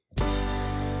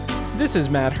This is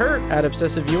Matt Hurt at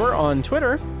Obsessive Viewer on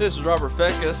Twitter. This is Robert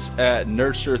Feckus at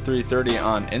Nerdster330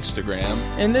 on Instagram.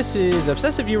 And this is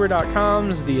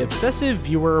ObsessiveViewer.com's The Obsessive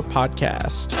Viewer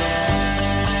Podcast.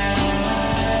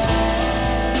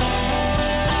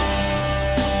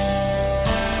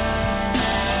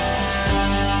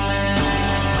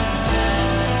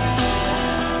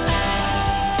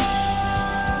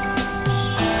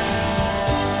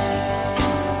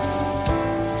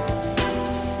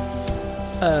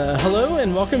 Hello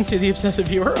and welcome to The Obsessive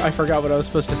Viewer. I forgot what I was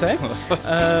supposed to say.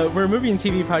 We're a movie and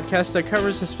TV podcast that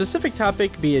covers a specific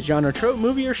topic, be it genre, trope,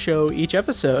 movie, or show, each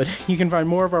episode. You can find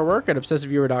more of our work at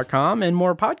ObsessiveViewer.com and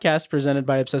more podcasts presented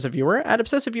by Obsessive Viewer at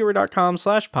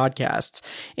ObsessiveViewer.com/podcasts.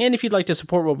 And if you'd like to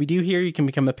support what we do here, you can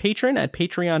become a patron at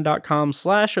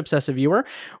Patreon.com/ObsessiveViewer,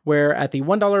 where at the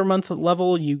 $1 a month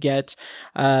level, you get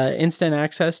instant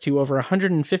access to over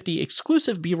 150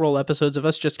 exclusive B-roll episodes of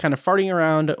us just kind of farting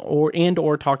around or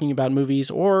talking about movies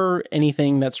or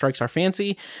anything that strikes our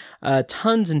fancy.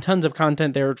 Tons and tons of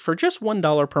content there for just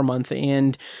 $1 per month.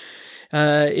 And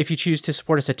if you choose to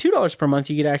support us at $2 per month,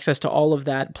 you get access to all of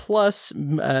that, plus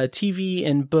TV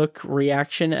and book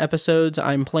reaction episodes.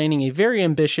 I'm planning a very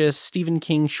ambitious Stephen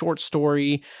King short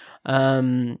story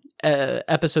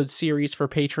episode series for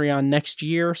Patreon next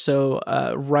year. So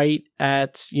right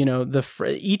at,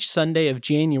 each Sunday of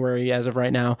January, as of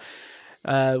right now,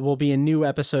 will be a new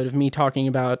episode of me talking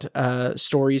about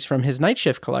stories from his Night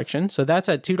Shift collection. So that's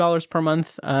at $2 per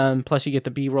month. Plus you get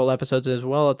the B-roll episodes as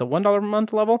well at the $1 a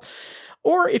month level.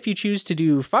 Or if you choose to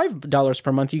do $5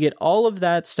 per month, you get all of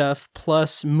that stuff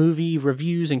plus movie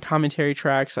reviews and commentary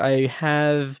tracks. I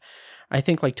have, I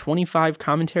think, like 25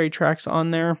 commentary tracks on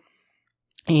there.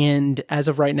 And as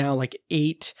of right now, like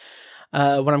 8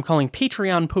 what I'm calling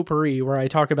Patreon potpourri, where I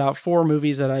talk about 4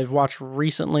 movies that I've watched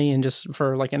recently and just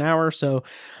for like an hour. So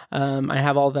I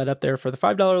have all that up there for the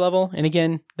 $5 level. And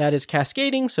again, that is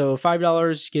cascading. So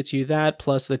 $5 gets you that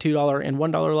plus the $2 and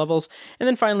 $1 levels. And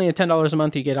then finally at $10 a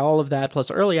month, you get all of that plus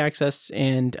early access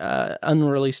and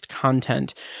unreleased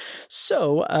content.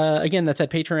 So again, that's at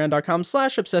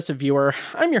patreon.com/obsessiveviewer.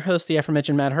 I'm your host, the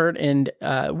aforementioned Matt Hurt. And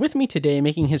with me today,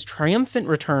 making his triumphant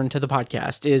return to the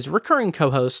podcast, is recurring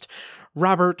co-host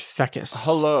Robert Feckus.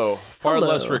 Hello. Far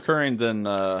less recurring than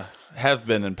have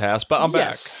been in past, but I'm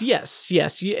back. Yes.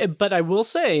 Yeah, but I will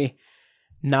say,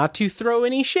 not to throw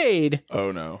any shade.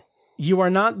 Oh, no. You are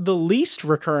not the least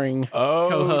recurring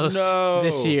co-host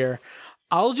this year.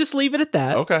 I'll just leave it at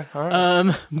that. Okay. All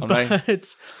right.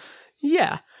 But,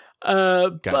 yeah.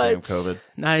 Goddamn but COVID.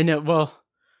 I know. Well,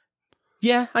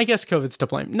 yeah, I guess COVID's to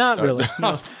blame. Not really.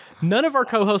 No. None of our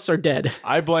co-hosts are dead.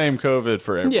 I blame COVID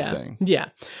for everything. Yeah.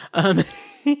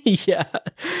 Yeah.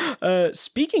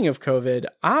 Speaking of COVID,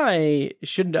 I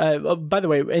should, by the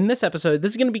way, in this episode,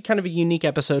 this is going to be kind of a unique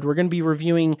episode. We're going to be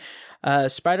reviewing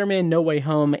Spider-Man No Way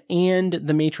Home and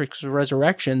The Matrix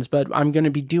Resurrections, but I'm going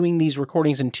to be doing these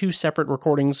recordings in 2 separate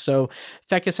recordings. So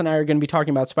Feckus and I are going to be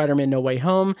talking about Spider-Man No Way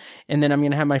Home, and then I'm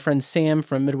going to have my friend Sam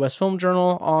from Midwest Film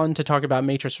Journal on to talk about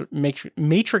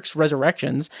Matrix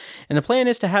Resurrections. And the plan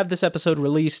is to have this episode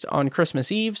released on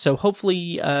Christmas Eve. So hopefully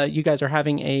you guys are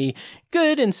having a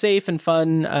good and safe and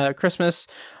fun Christmas.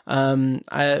 From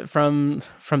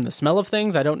the smell of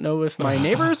things, I don't know if my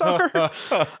neighbors are.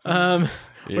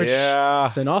 Which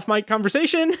is an off-mic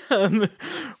conversation. I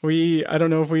don't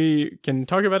know if we can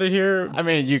talk about it here. I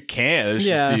mean, you can. It's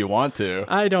just, do you want to?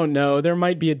 I don't know. There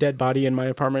might be a dead body in my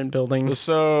apartment building.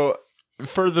 So,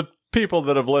 for the people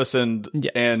that have listened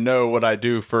and know what I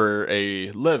do for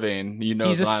a living,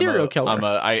 he's a serial killer.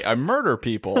 I murder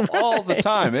people all the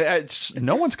time.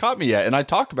 No one's caught me yet, and I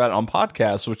talk about it on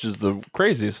podcasts, which is the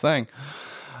craziest thing.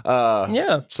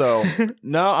 So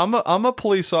no, I'm a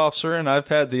police officer, and I've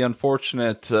had the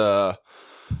unfortunate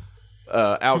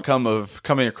outcome of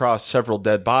coming across several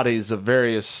dead bodies of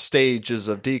various stages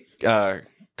of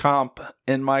comp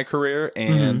in my career,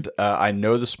 and I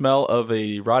know the smell of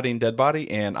a rotting dead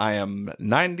body, and I am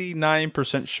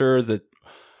 99% sure that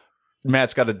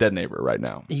Matt's got a dead neighbor right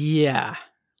now. Yeah,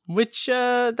 which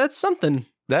that's something.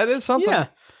 That is something. Yeah.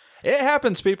 It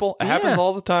happens, people. It happens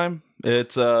all the time.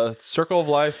 It's a circle of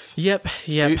life. Yep.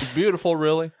 Beautiful,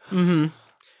 really. Mm-hmm.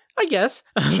 I guess.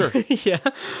 Sure. Yeah.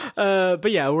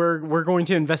 But yeah, we're going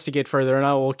to investigate further, and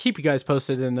I will keep you guys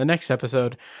posted in the next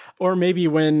episode, or maybe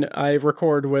when I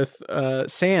record with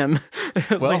Sam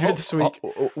later this week.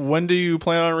 When do you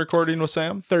plan on recording with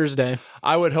Sam? Thursday.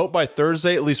 I would hope by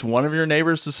Thursday at least one of your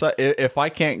neighbors decide. If I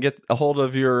can't get a hold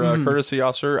of your courtesy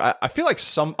officer, I feel like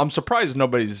I'm surprised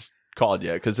nobody's called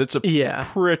yet, because it's a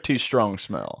pretty strong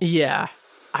smell. Yeah.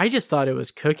 I just thought it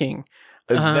was cooking.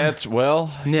 That's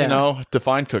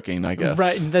define cooking, I guess.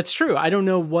 Right, that's true. I don't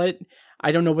know what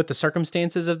the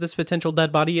circumstances of this potential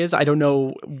dead body is. I don't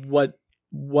know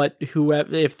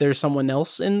if there's someone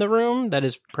else in the room that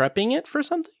is prepping it for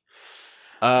something.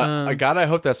 God, I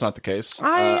hope that's not the case.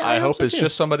 I hope so it's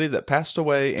just somebody that passed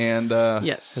away and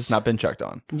has not been checked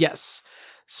on. Yes.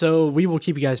 So we will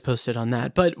keep you guys posted on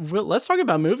that. But let's talk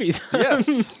about movies.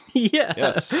 Yes.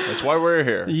 Yes. That's why we're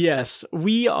here. Yes.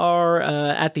 We are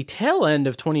at the tail end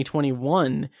of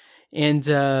 2021. And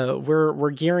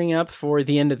we're gearing up for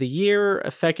the end of the year.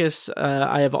 Fecus,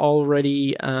 I have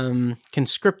already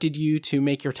conscripted you to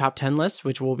make your top 10 list,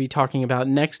 which we'll be talking about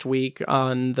next week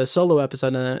on the solo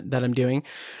episode that I'm doing.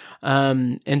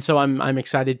 And so I'm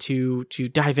excited to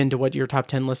dive into what your top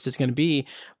 10 list is going to be.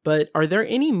 But are there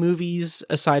any movies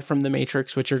aside from The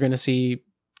Matrix which you're going to see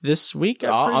this week?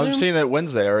 I'm seeing it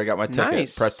Wednesday. I already got my ticket.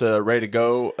 Nice. Prepped, ready to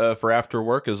go for after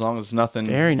work, as long as nothing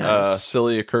Very nice.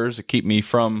 Silly occurs to keep me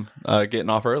from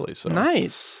getting off early. So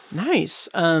Nice.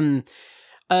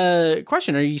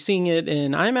 Question: are you seeing it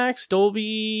in IMAX,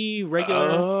 Dolby,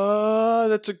 regular?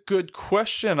 That's a good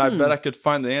question. I bet I could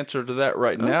find the answer to that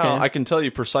right now. I can tell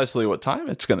you precisely what time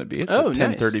it's going to be. It's at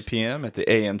 10:30 p.m. at the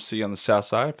AMC on the South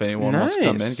Side. If anyone wants to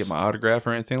come in, get my autograph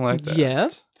or anything like that. Yeah.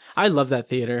 I love that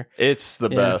theater. It's the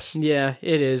best. Yeah,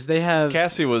 it is. They have...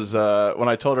 Cassie was, when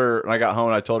I got home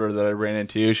and I told her that I ran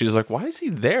into you, she was like, why is he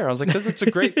there? I was like, because it's a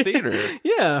great theater.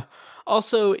 Yeah.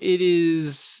 Also, it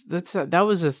is... That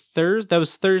was Thursday. That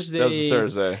was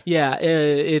Thursday. Yeah,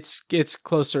 it's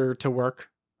closer to work.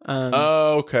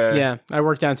 Okay. Yeah, I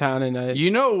work downtown and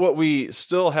you know what we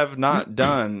still have not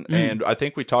done, and I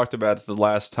think we talked about it the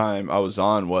last time I was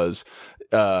on, was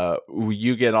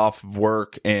you get off of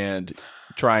work and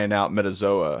trying out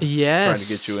Metazoa. Yes. Trying to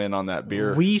get you in on that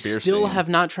beer. We still have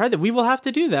not tried that. We will have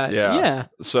to do that. Yeah.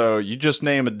 So you just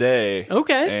name a day.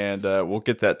 Okay. And we'll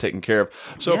get that taken care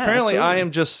of. So apparently absolutely. I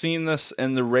am just seeing this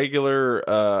in the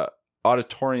regular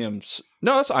auditoriums.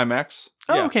 No, that's IMAX.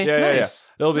 Oh, okay. Nice.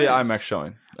 Yeah. It'll be an IMAX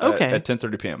showing. Okay. At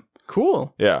 10:30 p.m.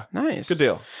 Cool. Yeah. Nice. Good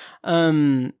deal.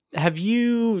 Have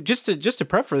you just to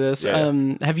prep for this?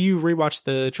 Have you rewatched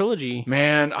the trilogy?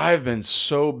 Man, I've been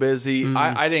so busy.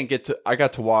 I didn't get to. I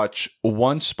got to watch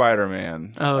one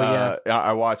Spider-Man. Oh yeah.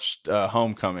 I watched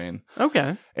Homecoming.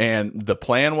 Okay. And the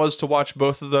plan was to watch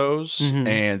both of those,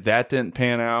 and that didn't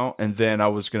pan out. And then I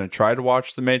was going to try to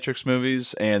watch the Matrix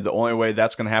movies, and the only way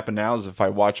that's going to happen now is if I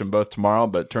watch them both tomorrow.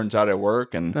 But it turns out I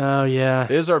work, and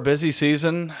it is our busy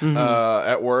season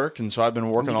at work, and so I've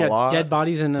been working a lot. Dead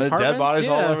bodies in apartments. Dead bodies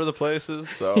all over the places.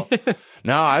 So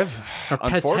no, our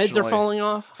pets' heads are falling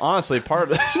off. Honestly, part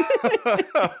of this.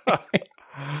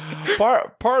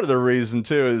 Part of the reason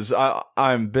too is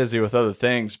I'm busy with other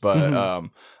things, but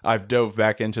I've dove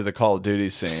back into the Call of Duty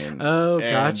scene. Oh,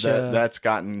 gotcha. That's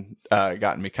gotten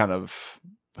me kind of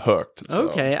hooked. So.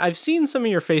 Okay, I've seen some of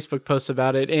your Facebook posts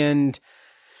about it, and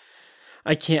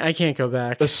I can't go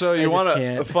back. So you want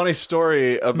a funny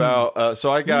story about?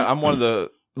 So I'm one of the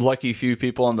lucky few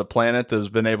people on the planet that has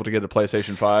been able to get a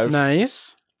PlayStation 5.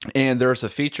 Nice. And there's a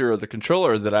feature of the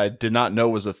controller that I did not know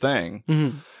was a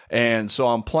thing. And so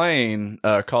I'm playing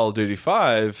Call of Duty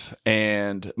 5,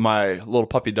 and my little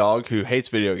puppy dog, who hates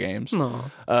video games,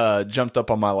 jumped up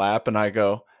on my lap, and I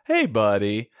go, "Hey,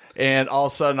 buddy." And all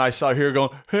of a sudden I saw her going,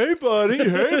 "Hey, buddy,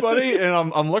 hey, buddy." And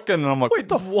I'm looking, and I'm like, "What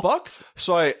the fuck?"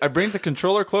 So I bring the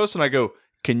controller close, and I go,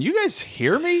 "Can you guys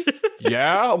hear me?"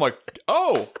 Yeah. I'm like,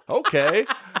 "Oh, okay."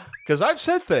 Because I've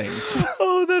said things.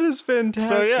 Oh, that is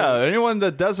fantastic. So yeah, anyone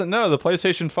that doesn't know, the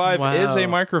PlayStation 5 is a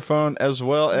microphone as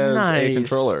well as a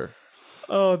controller.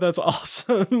 Oh, that's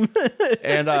awesome.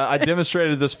 And I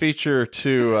demonstrated this feature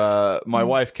to my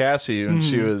wife, Cassie, and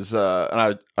she was,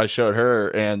 and I showed her,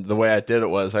 and the way I did it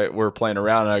was we're playing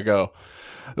around, and I go,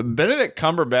 "Benedict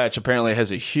Cumberbatch apparently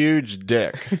has a huge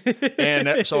dick."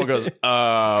 And someone goes,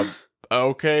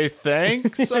 "Okay,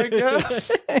 thanks, I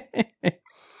guess."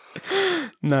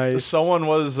 Nice. Someone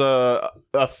was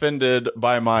offended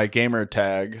by my gamer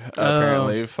tag.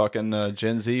 Apparently, fucking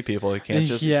Gen Z people. They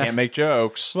can't make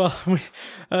jokes. Well,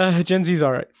 Gen Z's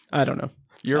all right. I don't know.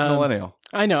 You're a millennial.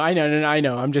 I know.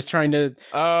 I'm just trying to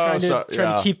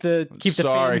keep the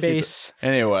fan base.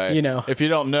 Anyway, you know, if you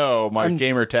don't know, my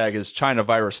gamer tag is China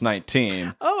Virus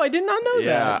 19. Oh, I did not know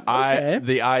that. Yeah,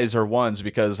 the eyes are ones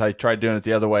because I tried doing it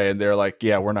the other way, and they're like,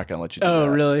 "Yeah, we're not going to let you do that." Oh,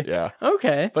 really? Yeah.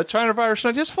 Okay. But China Virus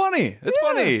 19 is funny. It's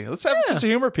funny. Let's have a sense of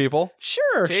humor, people.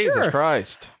 Sure. Jesus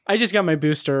Christ. I just got my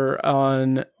booster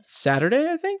on Saturday,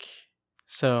 I think.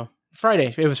 So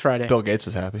Friday. It was Friday. Bill Gates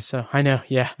is happy. So I know.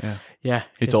 Yeah.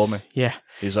 He told me. Yeah.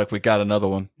 He's like, we got another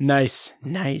one. Nice.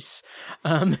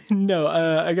 No,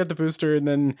 I got the booster, and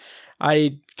then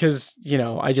because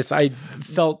I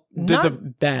felt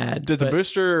bad. Did the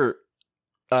booster,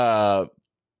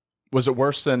 was it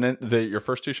worse than your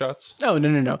first 2 shots? Oh,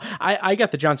 no. I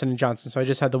got the Johnson & Johnson, so I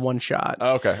just had the 1 shot.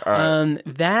 Oh, okay. All right.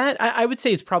 That I would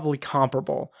say is probably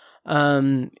comparable.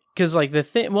 Because like I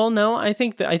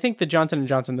think the Johnson &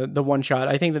 Johnson, the 1 shot,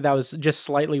 I think that was just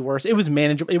slightly worse. It was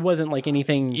manageable. It wasn't like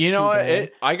anything.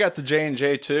 I got the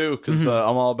J&J too, because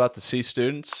I'm all about the C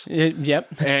students.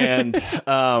 Yep. And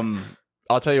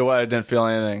I'll tell you what, I didn't feel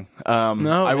anything.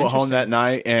 I went home that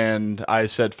night and I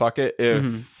said, fuck it.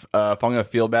 If I'm going to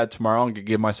feel bad tomorrow, I'm going to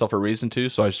give myself a reason to.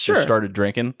 So I just started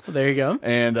drinking. Well, there you go.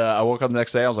 And I woke up the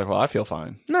next day. I was like, well, I feel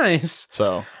fine. Nice.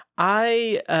 So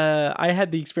I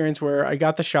had the experience where I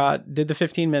got the shot, did the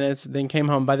 15 minutes, then came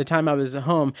home. By the time I was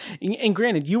home, and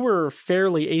granted, you were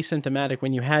fairly asymptomatic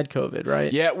when you had COVID,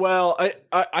 right? Yeah, well,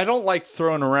 I don't like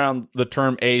throwing around the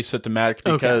term asymptomatic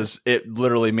because it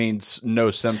literally means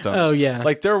no symptoms. Oh, yeah.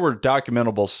 Like there were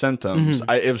documentable symptoms.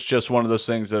 It was just one of those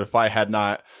things that if I had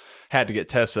not had to get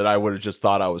tested, I would have just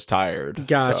thought I was tired.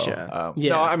 Gotcha. So,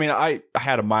 no, I mean, I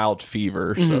had a mild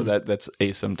fever, so that's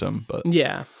a symptom. But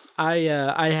yeah.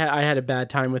 I had a bad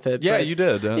time with it. Yeah, but, you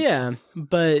did. Yeah,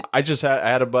 but I just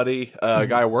had a buddy, a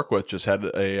guy I work with, just had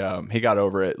he got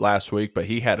over it last week, but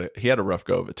he had a rough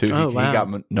go of it too. He got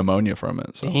pneumonia from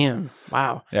it. So. Damn!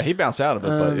 Wow. Yeah, he bounced out of it,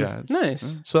 but yeah,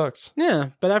 nice. It sucks. Yeah,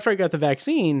 but after I got the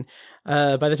vaccine,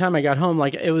 by the time I got home,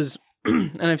 like it was.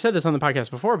 And I've said this on the podcast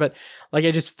before, but like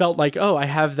I just felt like, oh, I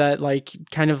have that like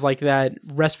kind of like that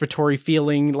respiratory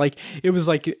feeling. Like it was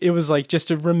like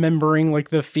just remembering like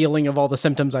the feeling of all the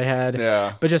symptoms I had.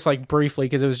 Yeah. But just like briefly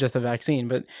because it was just a vaccine.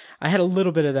 But I had a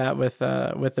little bit of that with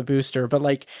the booster. But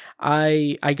like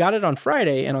I got it on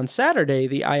Friday, and on Saturday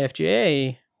the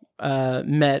IFGA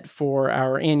met for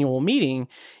our annual meeting,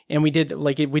 and we did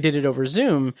it over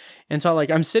Zoom. And so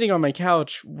like I'm sitting on my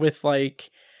couch with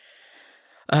like.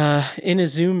 In a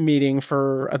Zoom meeting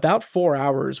for about 4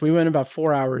 hours. We went about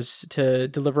 4 hours to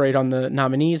deliberate on the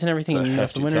nominees and everything and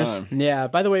announce the winners. Time. Yeah.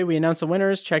 By the way, we announced the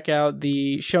winners. Check out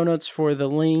the show notes for the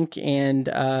link, and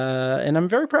I'm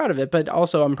very proud of it. But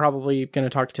also, I'm probably going to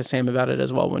talk to Sam about it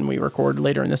as well when we record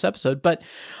later in this episode. But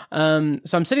so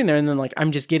I'm sitting there, and then like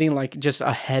I'm just getting like just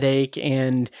a headache,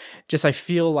 and just I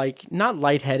feel like not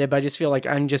lightheaded, but I just feel like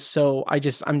I'm just so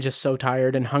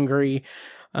tired and hungry.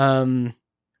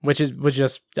 Which was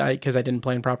just because I didn't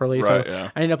plan properly, so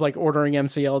I ended up like ordering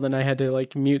MCL. Then I had to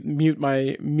like mute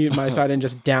my side and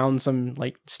just down some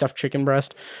like stuffed chicken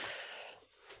breast.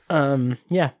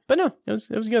 Yeah, but no, it was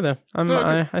good though.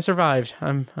 I survived.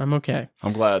 I'm okay.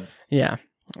 I'm glad. Yeah.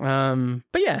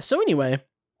 But yeah. So anyway.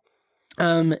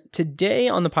 Today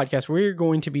on the podcast, we're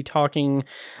going to be talking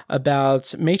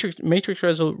about Matrix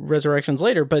Resurrections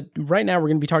later, but right now we're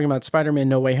going to be talking about Spider-Man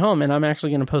No Way Home, and I'm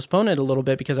actually going to postpone it a little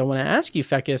bit because I want to ask you,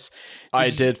 Fecus. I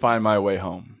did find my way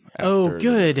home. Oh,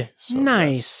 good.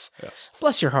 Nice. Yes.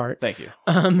 Bless your heart. Thank you.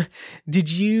 Did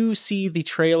you see the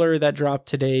trailer that dropped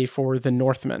today for The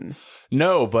Northman?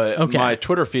 No, but my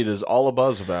Twitter feed is all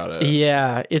abuzz about it.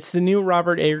 Yeah, it's the new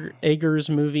Robert Eggers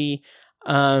movie.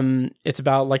 It's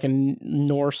about like a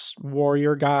Norse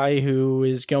warrior guy who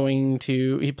is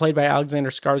he played by Alexander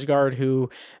Skarsgård,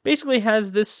 who basically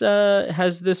has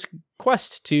this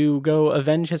quest to go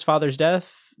avenge his father's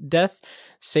death,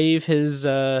 save his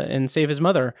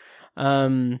mother.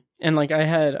 And like I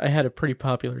had a pretty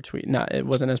popular tweet. It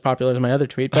wasn't as popular as my other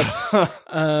tweet, but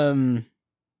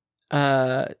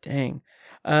dang.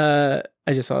 I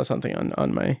just saw something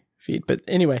on my feed. But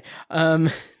anyway,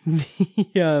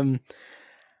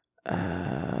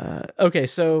 okay,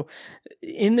 so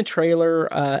in the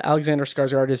trailer, Alexander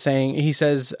Skarsgård is saying, he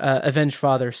says, avenge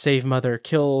father, save mother,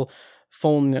 kill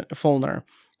Fjolnir.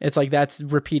 It's like that's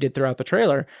repeated throughout the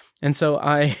trailer. And so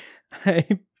I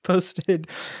posted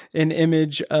an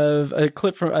image of a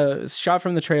clip from a shot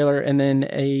from the trailer, and then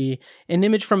an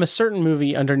image from a certain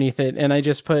movie underneath it. And I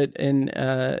just put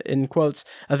in quotes,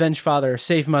 avenge father,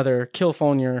 save mother, kill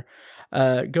Fjolnir.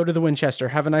 Go to the Winchester,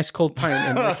 have a nice cold pint,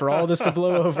 and wait for all this to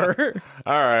blow over.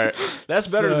 All right. That's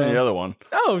better than the other one.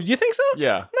 Oh, you think so?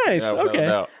 Yeah. Nice. Yeah, okay.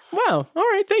 Wow. All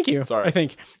right. Thank you. Sorry. I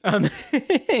think.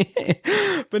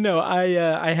 But no,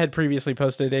 I had previously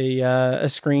posted a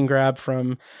screen grab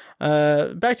from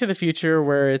Back to the Future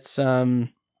where it's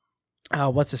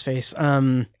what's his face?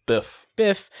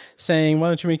 Biff saying, "Why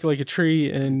don't you make it like a tree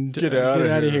and get out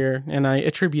of here?" And I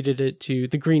attributed it to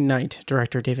The Green Knight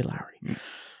director David Lowery.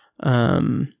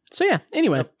 So yeah,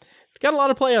 anyway, it's got a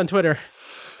lot of play on Twitter.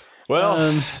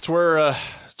 Well, it's where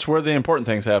It's where the important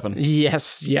things happen.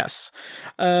 Yes.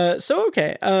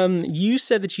 Okay. You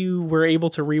said that you were able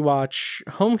to rewatch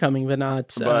Homecoming, but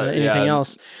not anything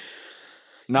else.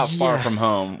 Not Far From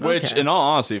Home, which, in all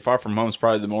honesty, Far From Home is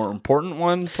probably the more important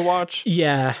one to watch.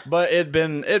 Yeah, but it'd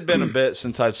been a bit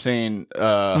since I've seen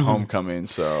Homecoming,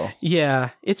 so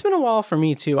yeah, it's been a while for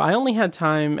me too. I only had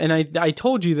time, and I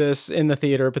told you this in the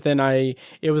theater, but then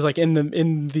it was like in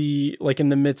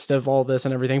the midst of all this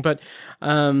and everything. But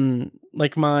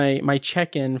like my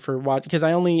check-in for watch, because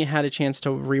I only had a chance to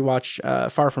rewatch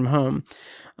Far From Home,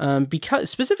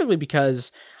 because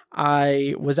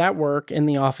I was at work in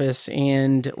the office,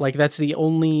 and like that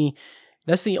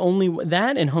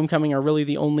and Homecoming are really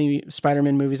the only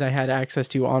Spider-Man movies I had access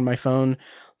to on my phone,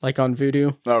 like on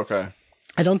Vudu. Okay.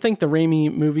 I don't think the Raimi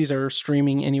movies are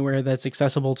streaming anywhere that's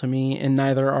accessible to me, and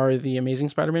neither are the Amazing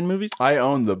Spider-Man movies. I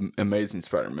own the Amazing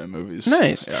Spider-Man movies.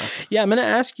 Nice. Yeah, I'm going to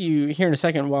ask you here in a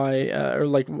second why, or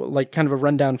like kind of a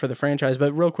rundown for the franchise,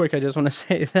 but real quick, I just want to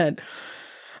say that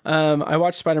I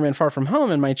watched Spider-Man Far From Home,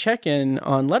 and my check-in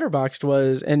on Letterboxd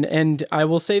was, and I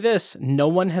will say this, no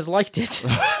one has liked it.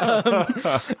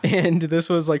 And this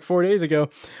was like 4 days ago.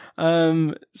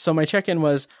 So my check-in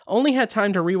was, only had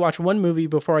time to rewatch one movie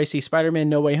before I see Spider-Man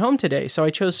No Way Home today. So I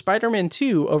chose Spider-Man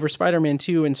 2 over Spider-Man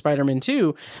 2 and Spider-Man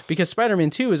 2 because Spider-Man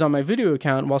 2 is on my Vudu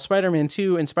account, while Spider-Man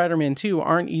 2 and Spider-Man 2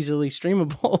 aren't easily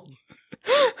streamable.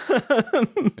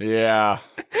 Yeah.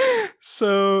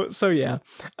 So yeah,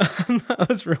 I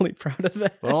was really proud of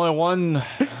that. But only one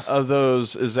of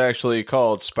those is actually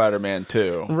called Spider-Man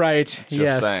 2. Right.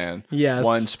 Just saying. Yes.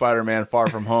 One Spider-Man Far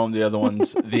From Home, the other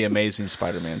one's The Amazing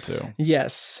Spider-Man 2.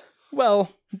 Yes.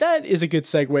 Well, that is a good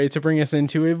segue to bring us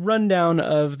into a rundown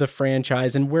of the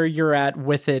franchise and where you're at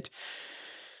with it.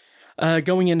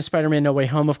 Going into Spider-Man No Way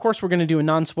Home, of course, we're going to do a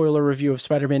non-spoiler review of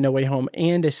Spider-Man No Way Home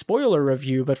and a spoiler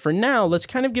review. But for now, let's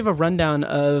kind of give a rundown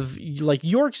of like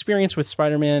your experience with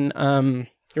Spider-Man,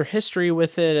 your history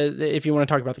with it. If you want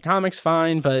to talk about the comics,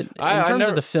 fine. But in terms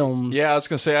of the films, yeah, I was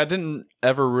going to say I didn't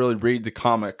ever really read the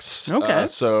comics. Okay,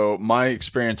 so my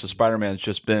experience with Spider-Man has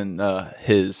just been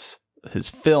his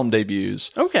film debuts.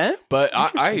 Okay. But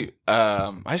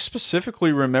I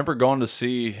specifically remember going to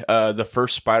see the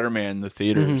first Spider-Man in the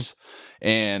theaters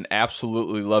and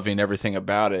absolutely loving everything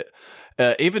about it.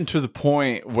 Even to the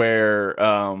point where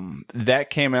that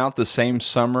came out the same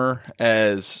summer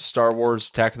as Star Wars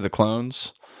Attack of the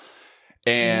Clones.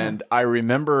 And I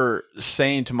remember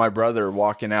saying to my brother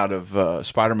walking out of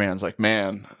Spider-Man, I was like,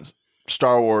 man,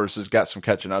 Star Wars has got some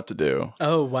catching up to do.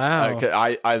 Oh, wow.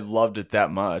 I loved it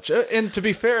that much. And to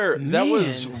be fair, that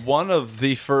was one of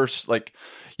the first, like,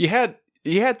 you had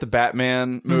the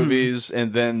Batman movies,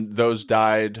 and then those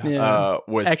died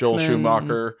with X-Men. Joel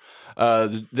Schumacher.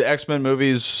 The X-Men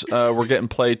movies were getting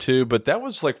played too, but that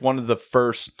was like one of the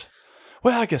first.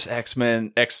 Well, I guess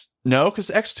because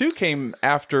X2 came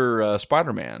after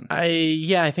Spider-Man.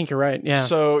 I think you're right. Yeah.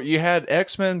 So you had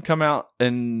X-Men come out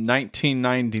in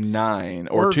 1999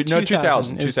 or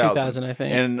 2000. It was 2000, I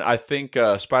think. And I think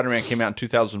Spider-Man came out in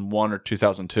 2001 or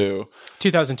 2002.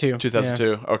 2002. 2002.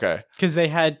 Yeah. Okay. Because they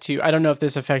had to. I don't know if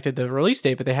this affected the release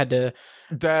date, but they had to.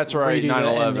 That's right.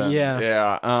 9/11.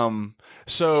 Yeah.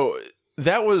 So.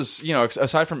 That was,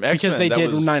 aside from X-Men. Because they did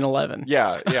 9/11.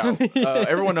 Yeah.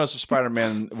 Everyone knows that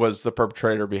Spider-Man was the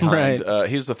perpetrator behind,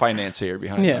 he's the financier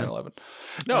behind 9/11.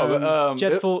 No,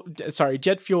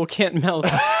 jet fuel can't melt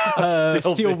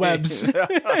steel webs.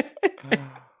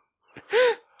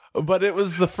 But it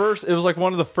was like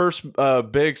one of the first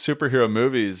big superhero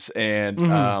movies, and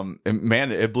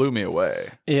man, it blew me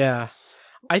away. Yeah.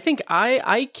 I think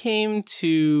I came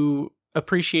to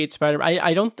appreciate Spider-Man.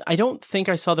 I don't think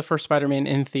I saw the first Spider-Man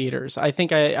in theaters. I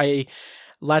think I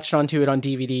latched onto it on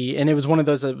DVD, and it was one of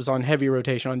those that was on heavy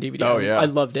rotation on DVD. Oh yeah, I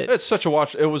loved it. It was such a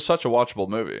watchable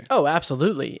movie. Oh,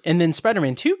 absolutely. And then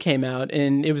Spider-Man 2 came out,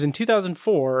 and it was in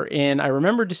 2004, and I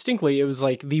remember distinctly it was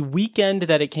like the weekend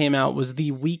that it came out was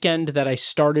the weekend that I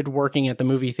started working at the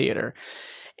movie theater.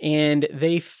 And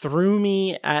they threw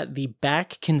me at the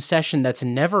back concession that's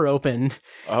never open.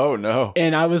 Oh, no.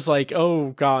 And I was like,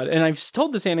 oh, God. And I've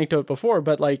told this anecdote before,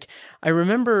 but like, I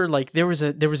remember like there was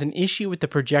an issue with the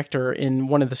projector in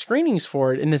one of the screenings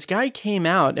for it. And this guy came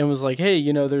out and was like,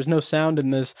 hey, there's no sound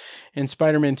in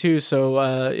Spider-Man 2.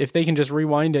 So if they can just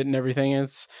rewind it and everything,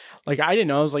 it's like, I didn't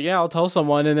know. I was like, yeah, I'll tell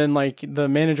someone. And then like the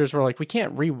managers were like, we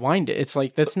can't rewind it. It's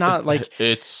like, that's not like.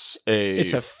 It's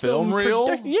a film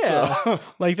reel? Yeah. So.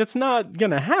 Like, that's not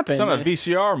gonna happen. It's not a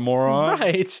VCR, moron.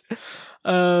 Right.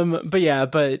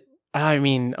 But I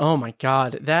mean, oh my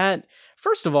God. That,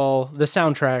 first of all, the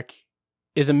soundtrack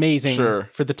is amazing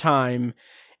for the time.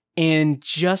 And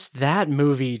just that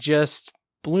movie just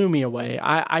blew me away.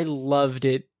 I loved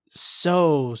it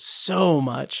so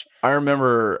much. I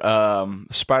remember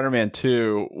Spider-Man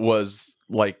 2 was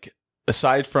like,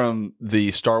 aside from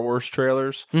the Star Wars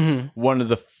trailers, one of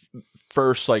the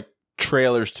first like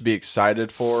trailers to be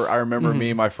excited for. I remember me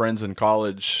and my friends in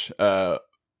college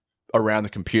around the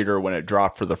computer when it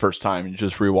dropped for the first time and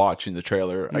just rewatching the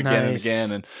trailer again and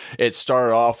again. And it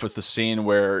started off with the scene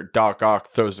where Doc Ock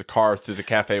throws the car through the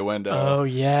cafe window. Oh,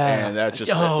 yeah. And that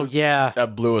just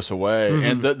that blew us away.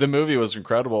 And the movie was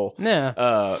incredible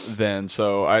then.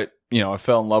 So I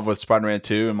fell in love with Spider-Man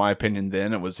 2. In my opinion,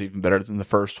 then it was even better than the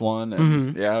first one.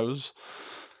 And it was...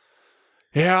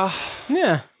 Yeah.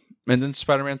 And then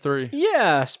Spider-Man 3.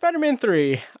 Yeah, Spider-Man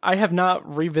 3. I have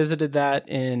not revisited that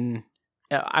in...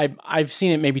 I've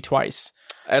seen it maybe twice.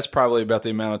 That's probably about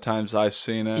the amount of times I've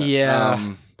seen it.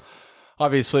 Yeah.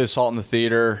 Obviously, Assault in the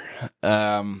Theater.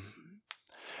 Man,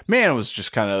 it was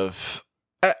just kind of...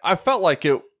 I felt like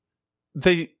it...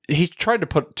 He tried to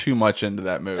put too much into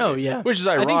that movie. Oh, yeah. Which is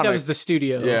ironic. I think that was the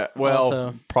studio. Yeah, well,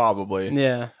 also. Probably.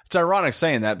 Yeah. It's ironic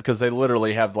saying that because they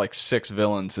literally have like 6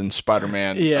 villains in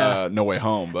Spider-Man No Way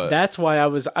Home. But that's why I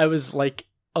was like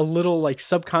a little like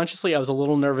subconsciously I was a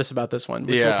little nervous about this one,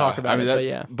 which we'll talk about.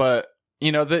 But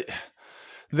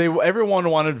everyone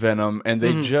wanted Venom, and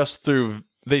they just threw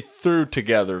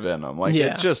together Venom. Like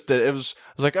it was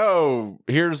like, oh,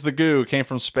 here's the goo, came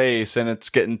from space, and it's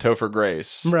getting Topher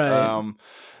Grace. Right.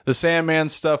 The Sandman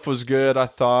stuff was good, I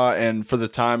thought, and for the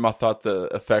time, I thought the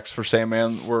effects for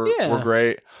Sandman were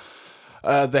great.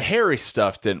 The Harry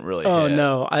stuff didn't really hit.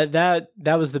 No, that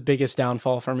was the biggest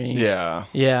downfall for me.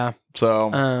 Yeah.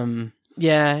 So,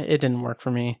 it didn't work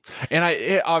for me.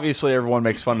 And obviously everyone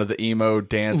makes fun of the emo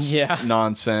dance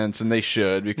nonsense, and they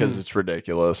should, because it's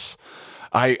ridiculous.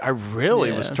 I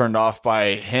really was turned off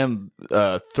by him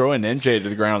throwing MJ to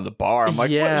the ground at the bar. I'm like,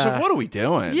 what are we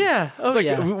doing? Yeah.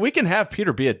 We can have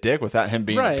Peter be a dick without him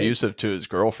being abusive to his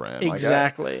girlfriend.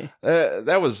 Exactly.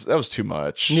 That was too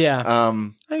much. Yeah.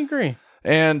 I agree.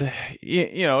 And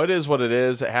it is what it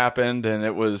is. It happened, and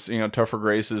it was, Topher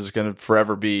Grace is going to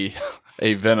forever be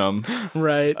a Venom.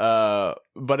 Right.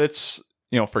 But it's,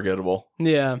 forgettable.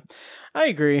 Yeah. I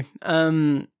agree.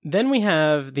 Then we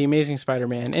have The Amazing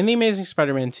Spider-Man and The Amazing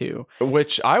Spider-Man 2.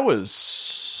 Which I was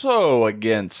so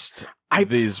against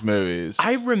these movies.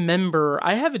 I remember,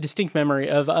 I have a distinct memory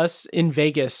of us in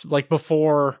Vegas, like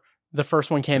before the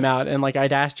first one came out, and like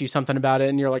I'd asked you something about it,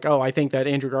 and you're like, oh, I think that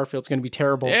Andrew Garfield's going to be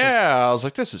terrible. Yeah, I was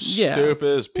like, this is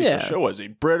stupid. This piece of shit. Was he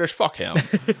British? Fuck him.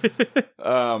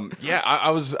 I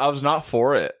was not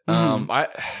for it.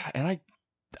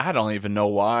 I don't even know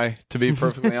why, to be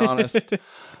perfectly honest.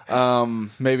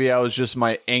 Maybe I was just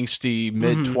my angsty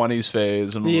mid-20s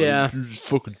phase. And like, this is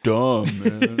fucking dumb,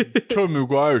 man. Tobey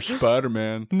Maguire's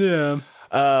Spider-Man. Yeah.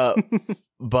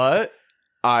 But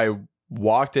I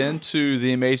walked into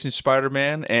The Amazing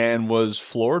Spider-Man and was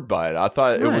floored by it. I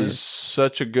thought it was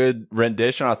such a good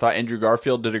rendition. I thought Andrew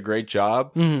Garfield did a great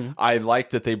job. I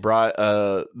liked that they brought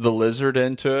the Lizard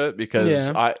into it,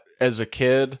 because I, as a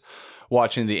kid...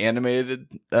 watching the animated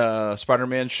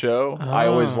Spider-Man show, I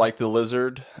always liked the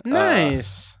Lizard.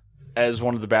 Nice. As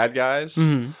one of the bad guys.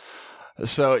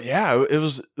 So, it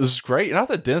was great. And I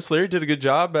thought Dennis Leary did a good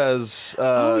job as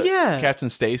Captain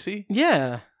Stacy.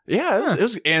 Yeah. Yeah, it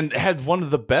was, and had one of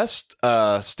the best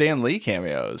Stan Lee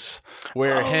cameos,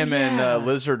 where him and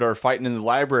Lizard are fighting in the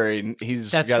library, and he's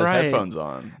got his headphones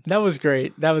on. That was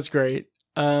great. That was great.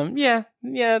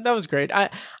 That was great. I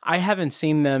haven't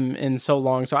seen them in so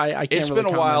long, so I can't really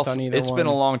comment on either one. It's been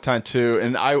a long time too,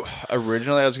 and I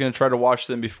was going to try to watch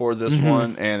them before this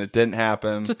one, and it didn't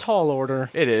happen. It's a tall order.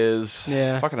 It is.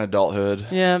 Yeah. Fucking adulthood.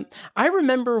 Yeah. I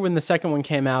remember when the second one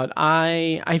came out,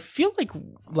 I feel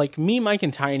like me, Mike,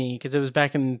 and Tiny, because it was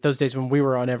back in those days when we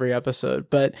were on every episode,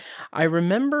 but I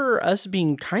remember us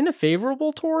being kind of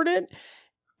favorable toward it,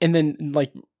 and then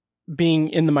like being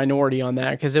in the minority on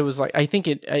that, because it was like, I think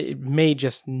it made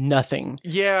just nothing.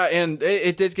 Yeah, and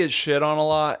it did get shit on a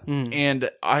lot, and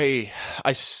I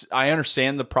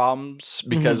understand the problems,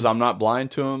 because I'm not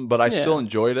blind to them, but I still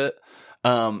enjoyed it.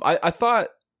 I thought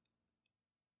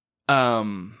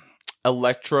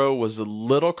Electro was a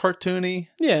little cartoony.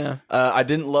 Yeah. I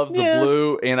didn't love the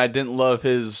blue, and I didn't love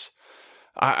his...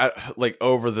 I like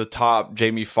over the top.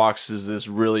 Jamie Foxx is this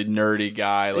really nerdy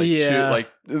guy, like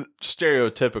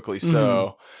stereotypically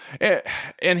so,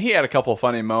 and he had a couple of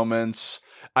funny moments.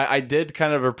 I did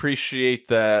kind of appreciate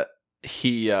that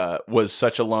he was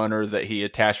such a loner that he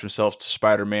attached himself to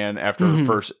Spider-Man after her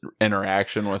first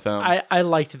interaction with him. I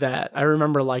liked that. I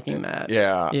remember liking that.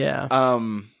 Yeah. Yeah.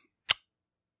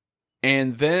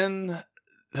 And then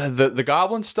the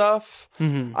Goblin stuff,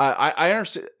 Mm-hmm. I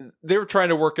understand they were trying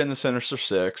to work in the Sinister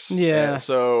Six. Yeah.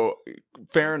 So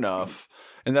fair enough.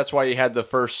 And that's why you had the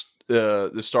first,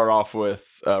 to start off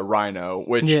with Rhino,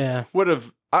 which would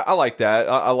have, I like that.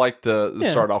 I like the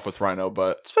start off with Rhino,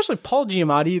 but especially Paul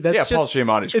Giamatti. That's Paul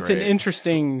Giamatti's it's great. an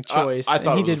interesting choice. I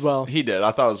thought and he did well. He did.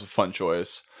 I thought it was a fun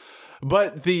choice.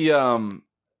 But the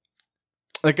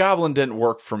Goblin didn't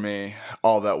work for me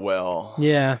all that well.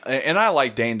 Yeah. And I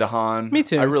like Dane DeHaan. Me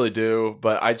too. I really do,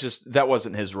 but that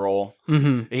wasn't his role.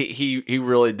 Mm-hmm. He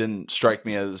really didn't strike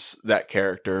me as that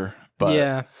character.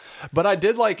 But but I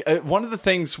did like one of the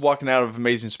things walking out of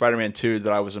Amazing Spider-Man 2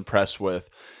 that I was impressed with.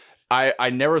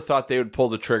 I never thought they would pull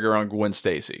the trigger on Gwen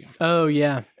Stacy. Oh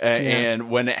yeah.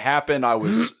 And when it happened, that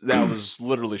was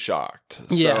literally shocked.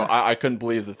 So I couldn't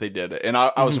believe that they did it, and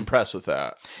I was impressed with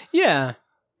that. Yeah.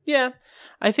 Yeah.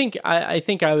 I think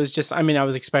I was just, I mean, I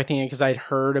was expecting it because I'd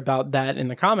heard about that in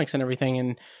the comics and everything,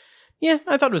 and yeah,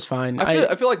 I thought it was fine.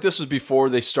 I feel like this was before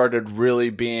they started really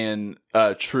being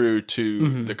true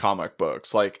to the comic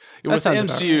books. Like with the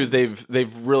MCU,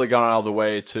 they've really gone out of the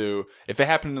way to, if it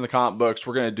happened in the comic books,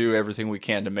 we're going to do everything we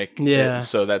can to make it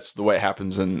so that's the way it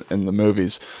happens in the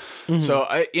movies. Mm-hmm. So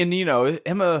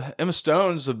Emma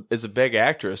Stone is a big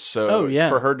actress, so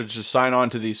for her to just sign on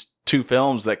to these 2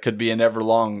 films that could be an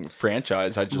everlong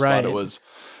franchise, I just thought that was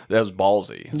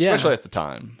ballsy, especially at the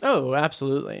time. Oh,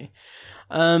 absolutely.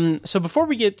 So before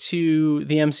we get to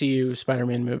the MCU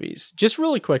Spider-Man movies, just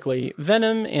really quickly,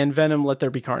 Venom and Venom Let There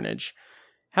Be Carnage.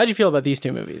 How'd you feel about these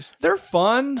 2 movies? They're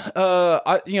fun.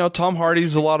 Tom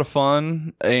Hardy's a lot of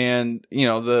fun, and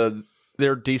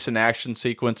they're decent action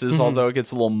sequences, although it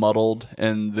gets a little muddled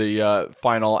in the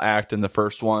final act in the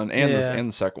first one and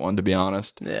the second one, to be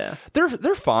honest. Yeah.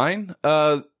 They're fine.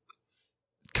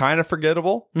 Kind of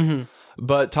forgettable. Mm-hmm.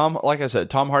 But like I said,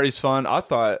 Tom Hardy's fun. I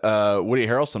thought Woody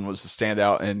Harrelson was the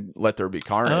standout in Let There Be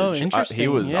Carnage. Oh,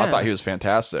 interesting. I thought he was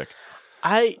fantastic.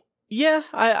 I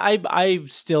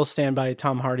still stand by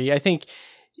Tom Hardy. I think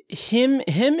him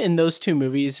in those 2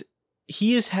 movies,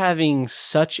 he is having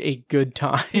such a good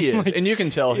time. He is, and you can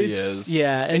tell he is.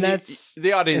 Yeah, and that's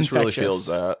the audience infectious. really feels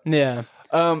that. Yeah.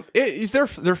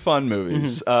 They're fun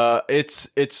movies.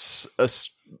 It's a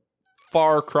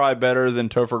far cry better than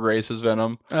Topher Grace's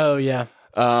Venom. Oh yeah.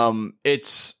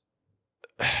 It's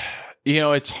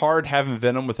it's hard having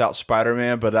Venom without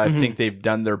Spider-Man, but I think they've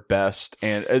done their best,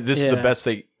 and this is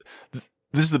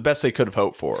the best they could have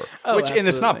hoped for. And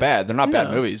it's not bad. They're not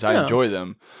bad movies. I enjoy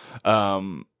them.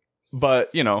 But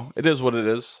it is what it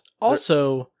is.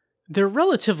 Also, they're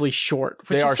relatively short,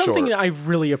 which is something that I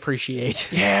really appreciate.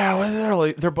 Yeah,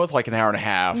 well, they're both like an hour and a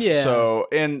half. Yeah. So,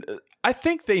 and I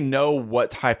think they know what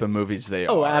type of movies they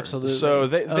are. Oh, absolutely. So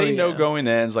they know going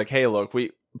in, it's like, hey, look,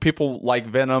 people like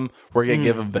Venom, we're going to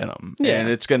give them Venom. Yeah. And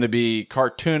it's going to be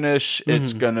cartoonish,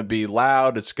 it's going to be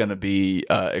loud, it's going to be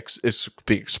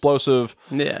explosive.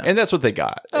 Yeah. And that's what they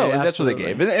got. Oh, and that's what they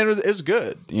gave. And it was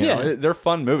good. You know, they're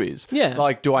fun movies. Yeah.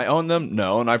 Like, do I own them?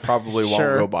 No, and I probably won't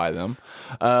go buy them.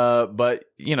 But,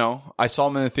 I saw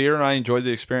them in the theater and I enjoyed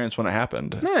the experience when it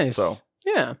happened. Nice. So,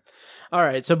 yeah. All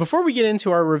right, so before we get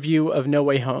into our review of No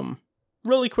Way Home,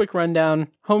 really quick rundown.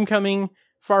 Homecoming,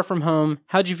 Far From Home.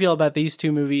 How'd you feel about these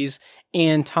 2 movies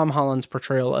and Tom Holland's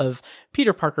portrayal of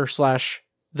Peter Parker /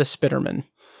 the Spitterman?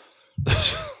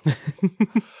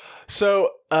 So,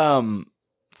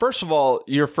 first of all,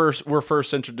 we're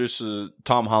first introduced to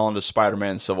Tom Holland as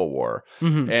Spider-Man Civil War.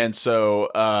 Mm-hmm. And so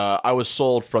I was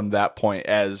sold from that point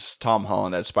as Tom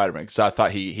Holland as Spider-Man, because I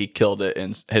thought he killed it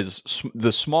in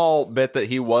the small bit that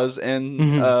he was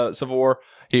in Civil War.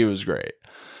 He was great.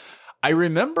 I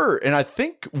remember, and I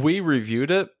think we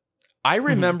reviewed it, I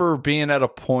remember being at a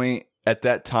point at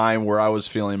that time where I was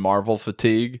feeling Marvel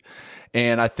fatigue.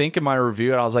 And I think in my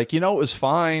review, I was like, it was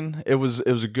fine. It was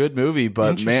a good movie,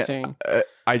 but man,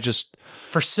 I just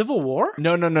for Civil War.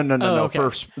 No. Okay.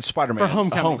 For Spider-Man, for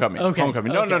Homecoming. Okay.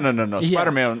 Homecoming. No.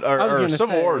 Spider-Man or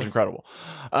Civil War is incredible.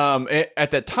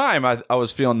 At that time, I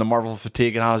was feeling the Marvel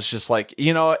fatigue, and I was just like,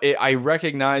 I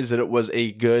recognized that it was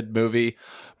a good movie,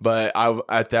 but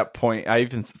at that point, I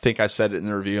even think I said it in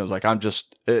the review. I was like,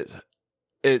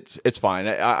 it's fine.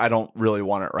 I don't really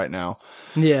want it right now.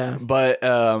 Yeah, but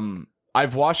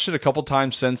I've watched it a couple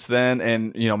times since then,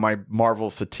 and my Marvel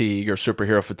fatigue or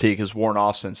superhero fatigue has worn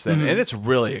off since then, and it's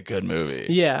really a good movie.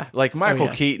 Yeah, like Michael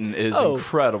Keaton is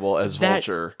incredible as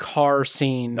Vulture. That car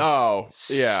scene. Oh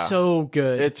yeah, so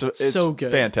good. It's so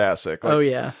good, fantastic.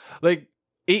 Like, like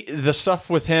the stuff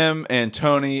with him and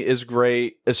Tony is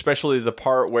great, especially the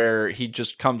part where he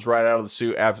just comes right out of the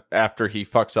suit after he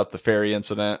fucks up the ferry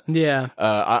incident. Yeah,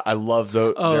 I love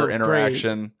their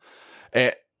interaction.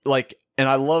 And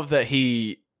I love that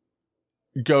he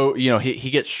he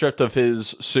gets stripped of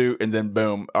his suit and then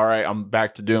boom, all right, I'm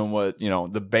back to doing what,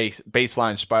 the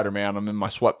baseline Spider-Man. I'm in my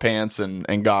sweatpants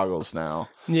and goggles now.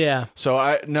 Yeah.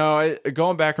 So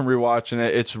going back and rewatching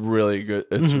it, it's really good.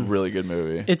 It's a really good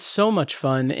movie. It's so much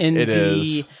fun. And it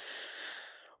is.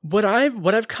 What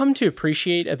I've come to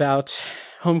appreciate about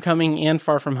Homecoming and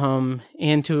Far From Home,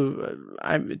 and to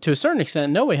a certain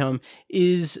extent No Way Home,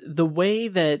 is the way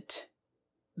that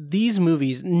these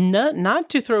movies, not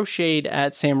to throw shade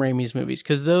at Sam Raimi's movies,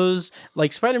 because those,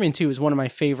 like Spider-Man 2 is one of my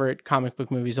favorite comic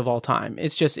book movies of all time.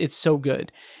 It's so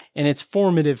good and it's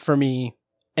formative for me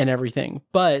and everything.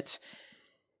 But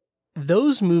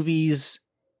those movies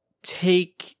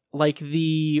take like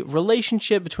the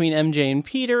relationship between MJ and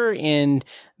Peter and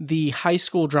the high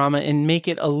school drama and make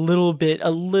it a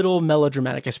little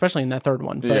melodramatic, especially in that third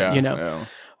one. But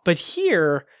but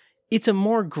here, it's a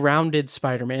more grounded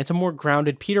Spider-Man. It's a more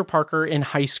grounded Peter Parker in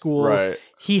high school. Right.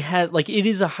 He has it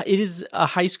is a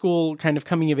high school kind of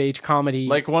coming of age comedy.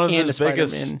 Like one of his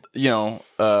biggest,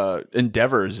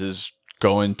 endeavors is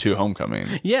going to Homecoming.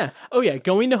 Yeah. Oh yeah.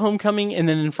 Going to Homecoming, and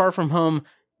then in Far From Home,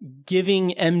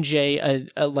 giving MJ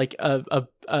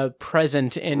a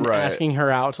present and asking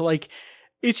her out. Like,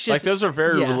 it's just like those are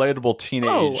very relatable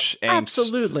teenage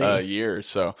angst years.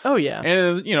 So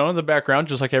and in the background,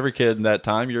 just like every kid in that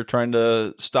time, you're trying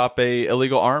to stop a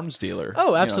illegal arms dealer.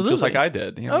 Oh, absolutely, just like I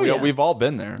did. We've all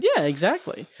been there. Yeah,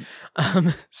 exactly.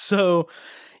 So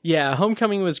yeah,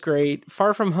 Homecoming was great.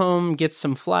 Far From Home gets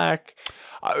some flack.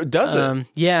 Does it?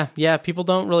 Yeah. People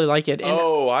don't really like it. And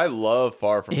I love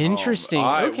Far From Home. Interesting.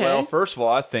 Okay. Well, first of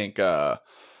all, I think I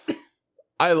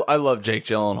love Jake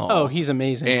Gyllenhaal. Oh, he's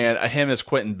amazing. And him as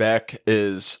Quentin Beck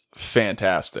is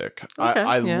fantastic. Okay,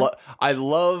 I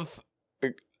love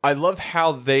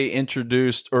how they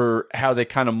introduced, or how they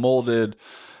kind of molded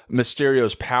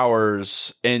Mysterio's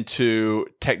powers into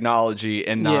technology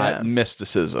and not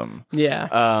mysticism.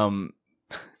 Yeah.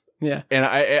 Yeah. And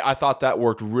I thought that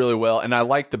worked really well. And I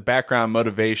like the background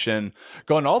motivation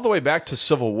going all the way back to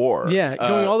Civil War. Yeah.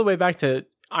 Going all the way back to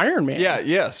Iron Man. Yeah.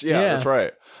 Yes. Yeah. That's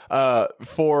right.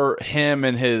 For him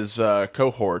and his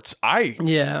cohorts.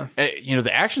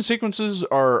 The action sequences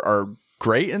are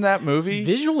great in that movie.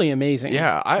 Visually amazing.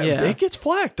 Yeah. It gets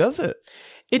flack, does it?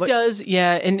 It does.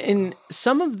 Yeah. And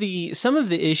some of the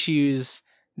issues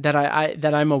that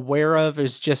I'm aware of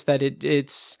is just that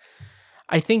it's,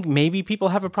 I think maybe people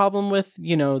have a problem with,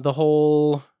 the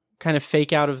whole kind of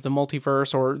fake out of the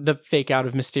multiverse, or the fake out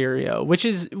of Mysterio, which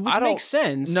makes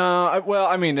sense. No, well,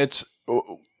 I mean, it's,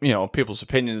 people's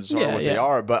opinions are what they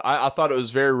are, but I thought it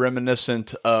was very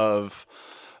reminiscent of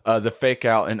the fake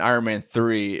out in Iron Man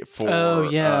 3 for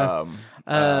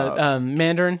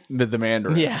Mandarin. The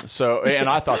Mandarin. Yeah. So, and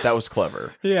I thought that was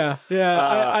clever. Yeah.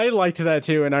 I liked that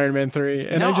too in Iron Man 3.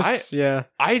 And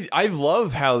I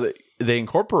love how they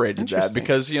incorporated that,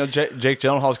 because Jake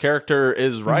Gyllenhaal's character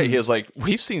is right. He was like,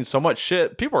 we've seen so much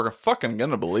shit, people are fucking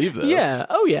gonna believe this. Yeah.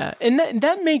 Oh yeah. And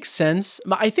that makes sense.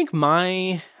 I think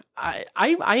I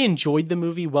enjoyed the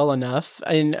movie well enough,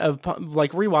 and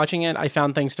like rewatching it, I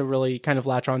found things to really kind of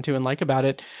latch onto and like about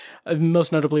it.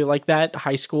 Most notably, like that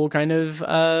high school kind of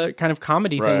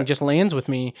comedy thing just lands with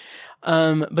me.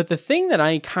 But the thing that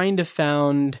I kind of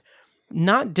found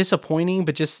not disappointing,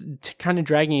 but just kind of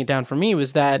dragging it down for me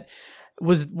was that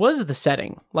was the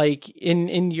setting. Like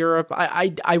in Europe,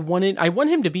 I want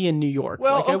him to be in New York.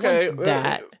 Well, like, okay, I want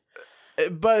that.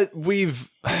 But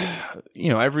we've,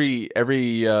 every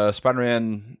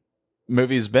Spider-Man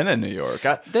movie's been in New York.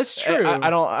 That's true. I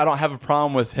don't have a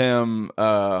problem with him,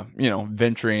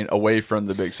 venturing away from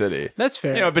the big city. That's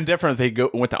fair. It'd been different if he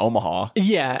went to Omaha.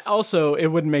 Yeah. Also, it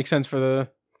wouldn't make sense for the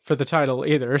title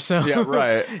either. So yeah,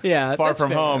 right. Yeah, Far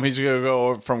From Home. He's gonna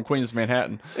go from Queens to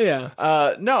Manhattan. Yeah.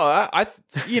 No,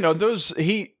 those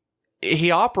he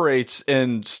operates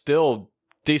in still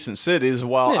decent cities.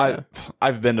 While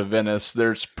I've been to Venice,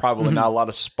 there's probably not a lot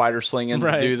of spider slinging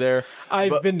to do there.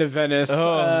 I've been to Venice.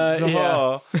 But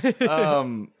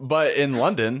in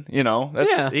London,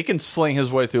 he can sling his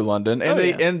way through London, and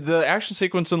and the action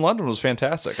sequence in London was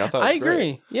fantastic. I thought. I agree.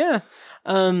 Great. Yeah.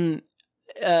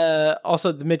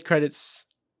 Also, the mid-credits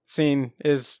scene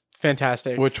is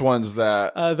fantastic. Which one's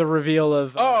that? The reveal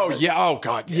of... oh,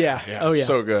 God. Yeah. Oh, yeah.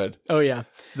 So good. Oh, yeah.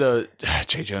 The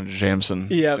J. Jonah Jameson.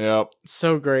 Yep.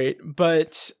 So great.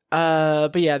 But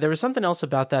yeah, there was something else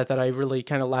about that I really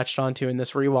kind of latched onto in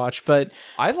this rewatch. But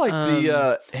I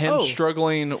like him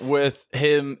struggling with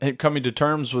him coming to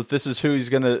terms with this is who he's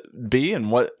going to be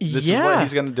and what this is what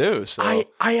he's going to do. So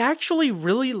I actually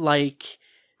really like...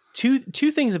 Two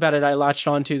things about it I latched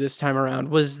onto this time around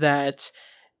was that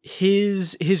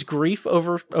his grief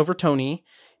over Tony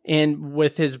and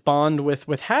with his bond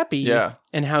with Happy, Yeah.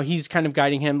 and how he's kind of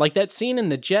guiding him, like that scene in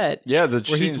the jet, Yeah, where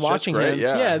he's watching great, him,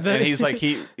 yeah, and he's like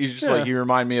he's just like, you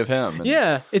remind me of him, and,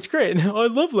 yeah, it's great. I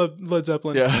love Led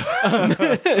Zeppelin.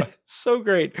 yeah. So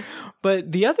great.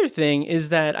 But the other thing is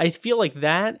that I feel like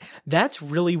that's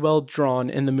really well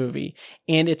drawn in the movie,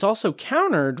 and it's also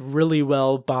countered really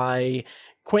well by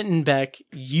Quentin Beck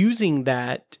using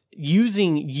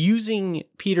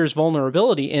Peter's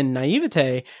vulnerability and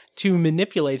naivete to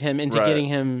manipulate him into getting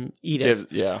him Edith.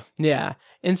 Yeah.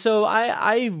 And so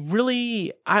I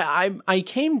really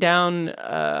came down.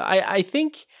 I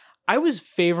think I was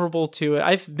favorable to it.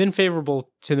 I've been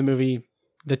favorable to the movie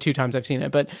the 2 times I've seen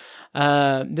it, but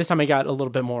this time I got a little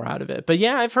bit more out of it. But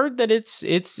yeah, I've heard that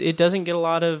it doesn't get a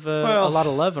lot of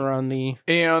love around the.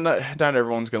 And not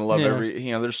everyone's gonna love every.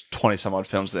 There's 20 some odd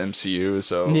films in the MCU,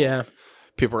 so yeah.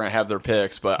 People are gonna have their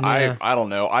picks, but I don't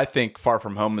know. I think Far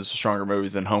From Home is a stronger movie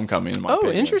than Homecoming. In my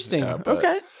opinion. Interesting. Yeah,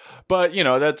 okay, but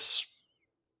that's,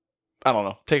 I don't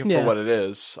know. Take it for what it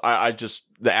is. I just,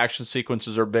 the action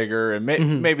sequences are bigger, and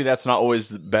maybe that's not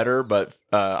always better, but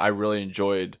I really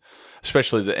enjoyed,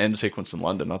 especially the end sequence in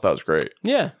London. I thought it was great.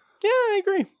 Yeah, I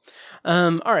agree.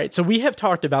 All right, so we have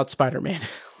talked about Spider-Man.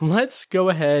 Let's go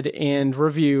ahead and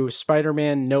review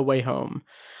Spider-Man No Way Home.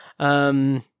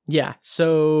 Yeah,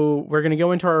 so we're going to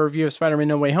go into our review of Spider-Man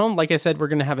No Way Home. Like I said, we're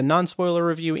going to have a non-spoiler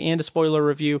review and a spoiler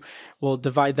review. We'll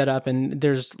divide that up, and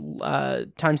there's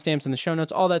timestamps in the show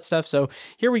notes, all that stuff. So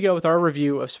here we go with our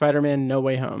review of Spider-Man No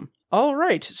Way Home. All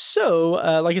right, so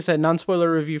like I said,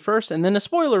 non-spoiler review first, and then a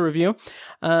spoiler review.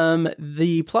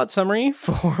 The plot summary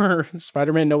for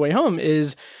Spider-Man No Way Home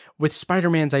is, with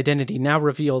Spider-Man's identity now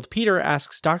revealed, Peter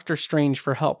asks Doctor Strange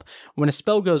for help. When a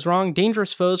spell goes wrong,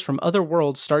 dangerous foes from other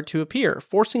worlds start to appear,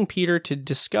 forcing Peter to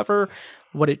discover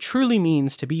what it truly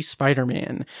means to be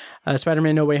Spider-Man.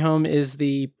 Spider-Man No Way Home is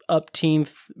the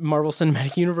up-teenth Marvel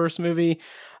Cinematic Universe movie.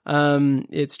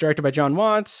 It's directed by John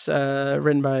Watts,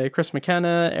 written by Chris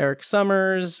McKenna, Eric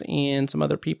Summers, and some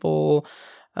other people.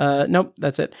 Nope,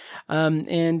 that's it.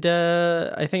 And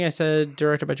I think I said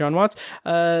directed by John Watts,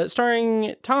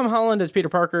 starring Tom Holland as Peter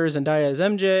Parker, Zendaya as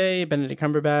MJ, Benedict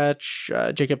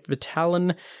Cumberbatch, Jacob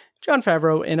Batalon, Jon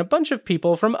Favreau, and a bunch of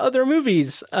people from other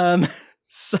movies.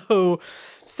 So,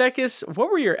 Fecus,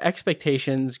 what were your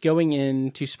expectations going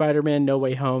into Spider-Man No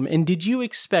Way Home? And did you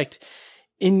expect,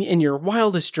 in your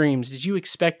wildest dreams, did you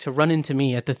expect to run into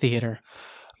me at the theater?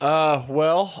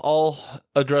 Well, I'll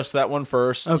address that one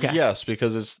first. Okay. Yes,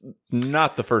 because it's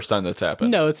not the first time that's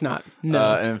happened. No, it's not.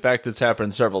 No. In fact, it's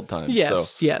happened several times. Yes,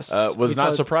 so, yes. Was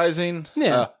not surprising.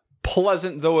 Yeah.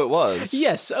 Pleasant though it was.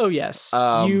 Yes. Oh, yes.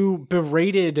 You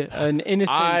berated an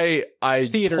innocent I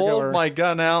theater pulled goer. my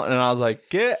gun out and I was like,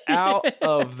 "Get out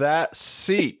of that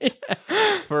seat!"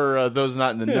 For those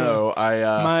not in the know,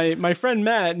 my friend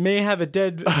Matt may have a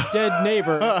dead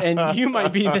neighbor, and you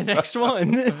might be the next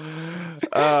one.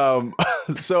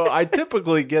 So I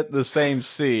typically get the same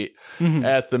seat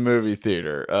at the movie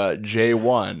theater,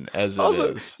 J1 as it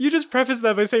also, is. You just preface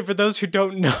that by saying, for those who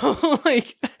don't know,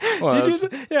 like, Well, did you?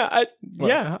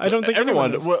 Yeah, I don't think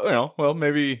everyone. knows. Well,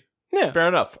 maybe. Yeah. Fair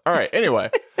enough. All right. Anyway,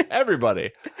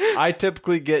 everybody, I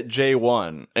typically get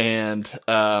J1, and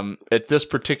at this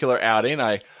particular outing,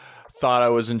 I thought I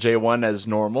was in J1 as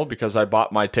normal because I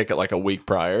bought my ticket like a week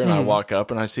prior, and I walk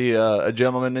up and I see a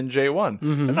gentleman in J1,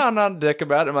 and I'm not a dick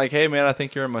about it. I'm like, "Hey man, I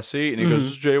think you're in my seat," and he goes,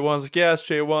 "This is J1." I was like, "Yeah, it's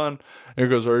J1." And he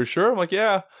goes, "Are you sure?" I'm like,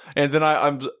 "Yeah." And then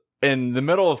I'm in the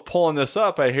middle of pulling this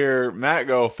up, I hear Matt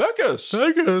go, "Fecus."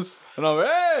 And I'm like,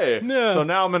 "Hey." Yeah. So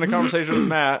now I'm in a conversation with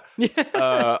Matt,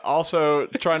 also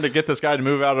trying to get this guy to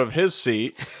move out of his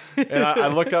seat. And I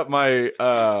look up my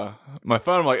phone.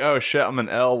 I'm like, "Oh shit, I'm in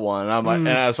L1." And I'm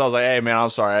like, so I was like, "Hey man, I'm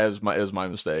sorry. It was my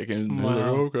mistake." And he's like,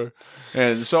 "Oh, okay."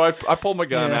 And so I pulled my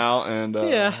gun out and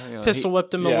pistol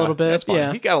whipped him a little bit. That's fine.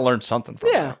 Yeah, he got to learn something from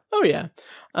yeah. it. Oh yeah.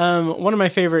 One of my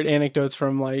favorite anecdotes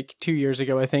from like 2 years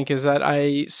ago, I think, is that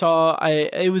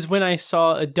it was when I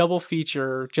saw a double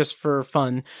feature just for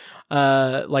fun.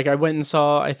 Like I went and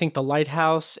saw, I think, The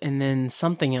Lighthouse and then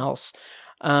something else.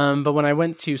 But when I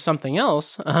went to something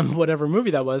else, whatever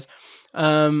movie that was,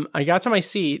 I got to my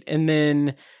seat and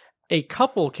then a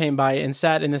couple came by and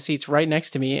sat in the seats right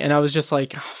next to me. And I was just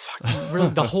like, oh, fuck, really?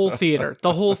 The whole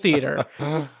theater.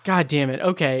 God damn it.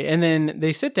 Okay. And then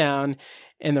they sit down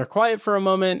and they're quiet for a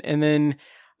moment. And then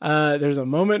there's a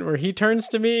moment where he turns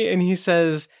to me and he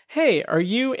says, "Hey, are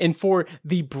you?" And for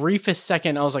the briefest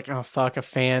second, I was like, "Oh, fuck, a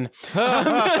fan."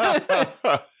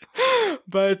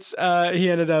 But he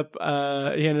ended up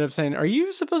saying, "Are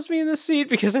you supposed to be in this seat?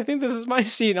 Because I think this is my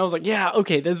seat." And I was like, "Yeah,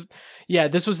 okay, this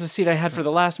was the seat I had for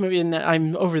the last movie, and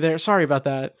I'm over there. Sorry about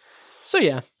that." So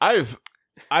yeah,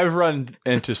 I've run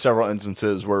into several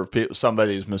instances where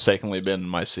somebody's mistakenly been in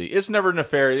my seat. It's never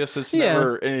nefarious. It's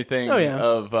never anything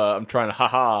of I'm trying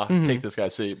to take this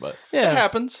guy's seat, but it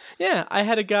happens. Yeah, I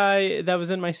had a guy that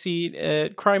was in my seat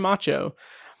at Cry Macho,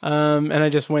 and I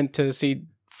just went to see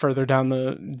further down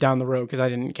the road because I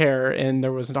didn't care, and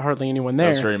there wasn't hardly anyone there.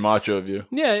 That's very macho of you.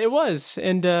 Yeah, it was,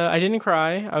 and I didn't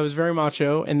cry. I was very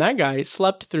macho, and that guy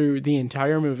slept through the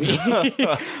entire movie,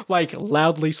 like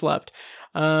loudly slept.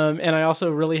 And I also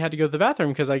really had to go to the bathroom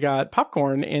because I got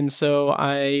popcorn, and so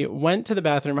I went to the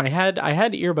bathroom. I had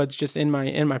earbuds just in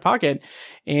my pocket,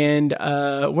 and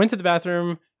went to the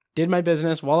bathroom. Did my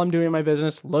business. While I'm doing my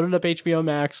business, loaded up HBO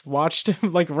Max, watched,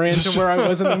 ran to where I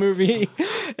was in the movie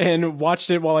and watched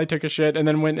it while I took a shit, and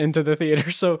then went into the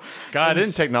theater. So, God,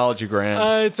 isn't technology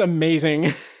grand? It's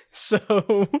amazing.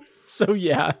 So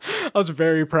yeah, I was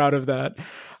very proud of that.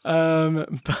 But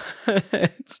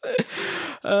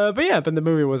the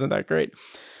movie wasn't that great.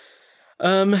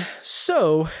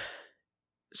 So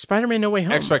Spider-Man No Way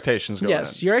Home. Expectations going in.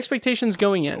 Yes, your expectations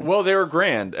going in. Well, they were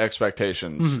grand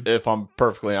expectations, if I'm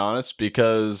perfectly honest,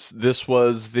 because this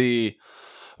was the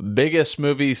biggest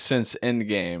movie since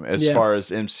Endgame as far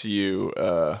as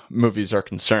MCU movies are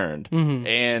concerned.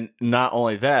 And not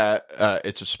only that,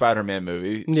 it's a Spider-Man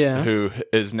movie who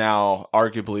is now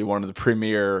arguably one of the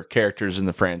premier characters in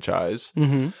the franchise.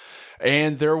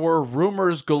 And there were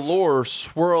rumors galore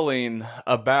swirling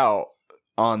about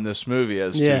on this movie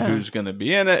as to who's going to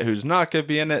be in it, who's not going to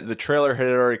be in it. The trailer had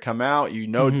already come out.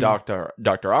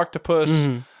 Dr. Octopus,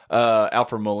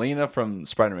 Alfred Molina from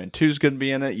Spider-Man 2 is going to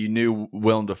be in it. You knew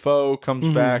Willem Dafoe comes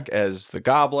back as the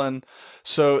Goblin.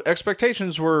 So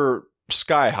expectations were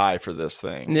sky high for this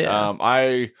thing.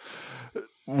 I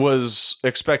was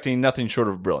expecting nothing short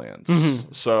of brilliance.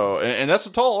 So, and that's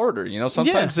a tall order.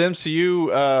 Sometimes the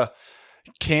MCU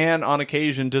can on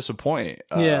occasion disappoint.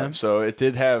 So it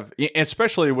did have,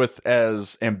 especially with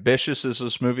as ambitious as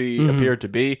this movie appeared to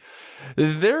be,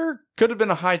 there could have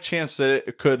been a high chance that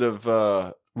it could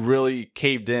have really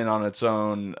caved in on its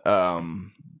own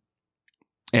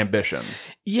ambition.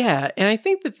 Yeah, and I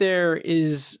think that there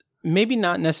is maybe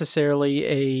not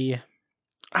necessarily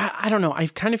I don't know, I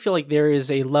kind of feel like there is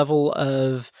a level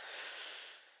of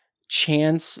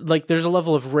chance, there's a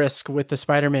level of risk with the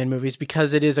Spider-Man movies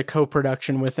because it is a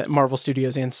co-production with Marvel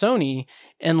Studios and Sony,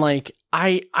 and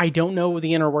I don't know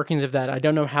the inner workings of that. I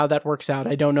don't know how that works out.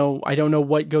 I don't know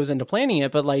what goes into planning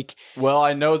it, but well,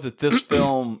 I know that this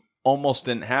film almost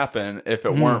didn't happen if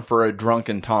it weren't for a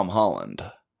drunken Tom Holland.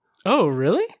 Oh,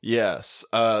 really? Yes.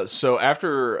 So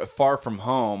after Far From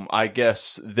Home, I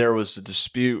guess there was a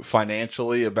dispute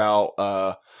financially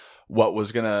about what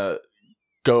was going to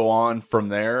go on from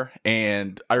there,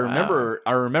 and I remember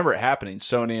it happening.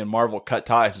 Sony and Marvel cut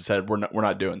ties and said we're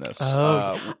not doing this.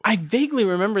 I vaguely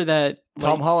remember that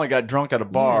Tom Holland got drunk at a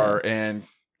bar and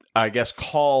I guess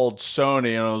called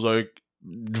Sony, and I was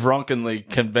drunkenly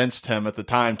convinced him at the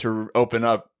time to open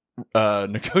up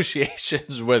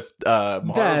negotiations with Marvel.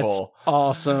 That's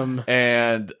awesome.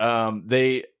 And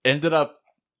they ended up,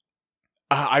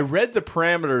 I read the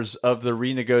parameters of the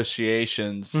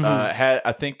renegotiations.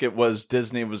 I think it was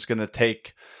Disney was going to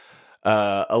take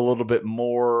a little bit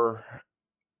more,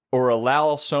 or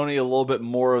allow Sony a little bit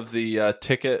more of the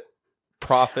ticket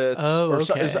profits. Oh,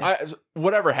 okay.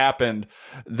 Whatever happened,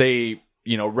 they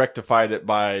rectified it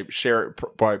by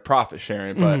profit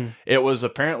sharing. But it was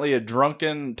apparently a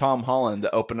drunken Tom Holland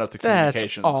that opened up the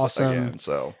communications. That's awesome. Again.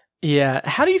 So. Yeah.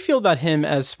 How do you feel about him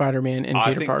as Spider-Man and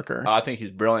Peter Parker? I think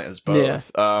he's brilliant as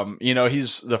both. Yeah.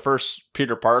 He's the first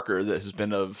Peter Parker that has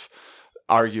been of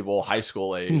arguable high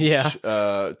school age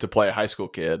to play a high school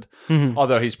kid.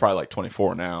 Although he's probably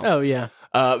 24 now. Oh, yeah.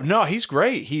 No, he's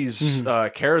great. He's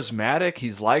charismatic.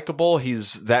 He's likable.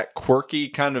 He's that quirky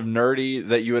kind of nerdy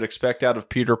that you would expect out of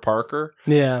Peter Parker.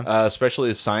 Yeah.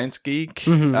 Especially a science geek.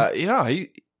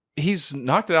 He's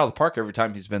knocked it out of the park every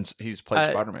time he's played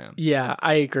Spider-Man. Yeah,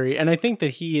 I agree. And I think that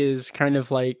he is kind of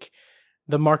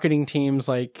the marketing team's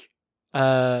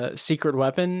secret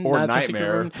weapon or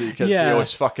nightmare because he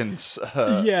always fucking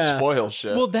spoils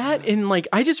shit. Well, that and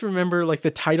I just remember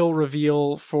the title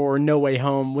reveal for No Way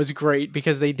Home was great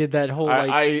because they did that whole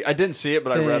I didn't see it,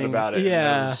 but thing. I read about it.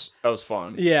 Yeah, that was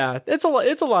fun. Yeah, it's a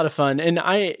lot of fun, and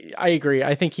I agree.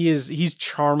 I think he's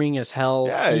charming as hell.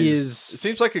 Yeah, it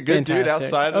seems like a good dude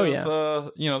outside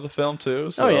of the film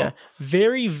too. So. Oh yeah,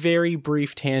 very very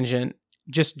brief tangent.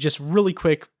 Just really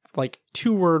quick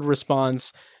 2-word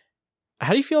response.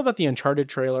 How do you feel about the Uncharted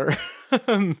trailer?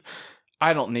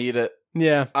 I don't need it.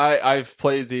 Yeah. I've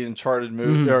played the Uncharted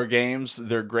movie or games.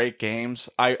 They're great games.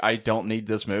 I don't need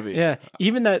this movie. Yeah.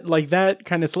 Even that that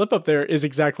kind of slip up there is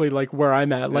exactly where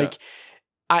I'm at.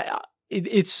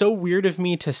 it's so weird of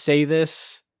me to say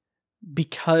this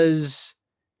because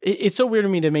it's so weird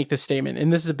of me to make this statement,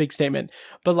 and this is a big statement,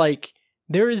 but like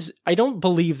I don't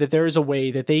believe that there is a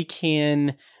way that they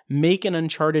can make an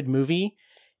Uncharted movie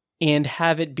and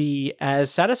have it be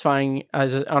as satisfying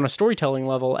on a storytelling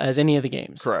level as any of the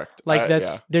games. Correct. Like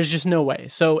there's just no way.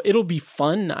 So it'll be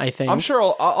fun, I think. I'm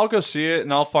sure I'll go see it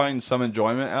and I'll find some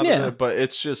enjoyment out of it, but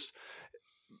it's just,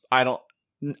 I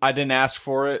didn't ask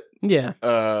for it. Yeah.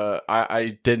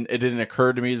 It didn't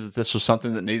occur to me that this was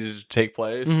something that needed to take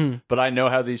place, but I know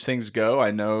how these things go.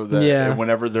 I know that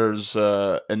whenever there's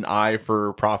an eye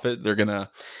for profit, they're going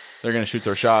to shoot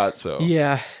their shot. So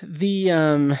yeah,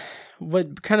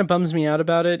 what kind of bums me out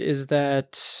about it is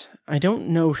that I don't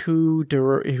know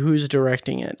who's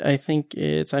directing it. I think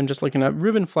I'm just looking up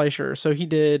Ruben Fleischer. So he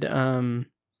did,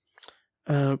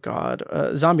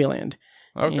 Zombieland.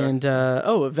 Okay. And,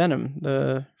 Venom,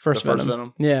 the first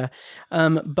Venom. Yeah.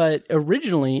 But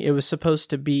originally it was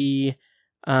supposed to be,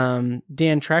 Dan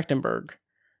Trachtenberg,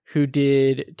 who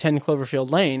did 10 Cloverfield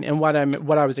Lane. And what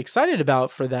I was excited about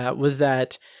for that was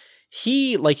that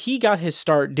he got his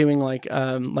start doing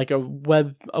a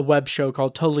web show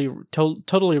called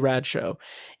Totally Rad Show,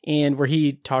 and where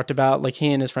he talked about, like,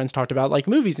 he and his friends talked about like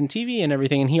movies and TV and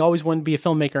everything, and he always wanted to be a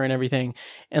filmmaker and everything,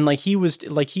 and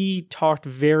he talked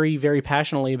very, very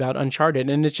passionately about Uncharted,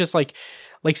 and it's just like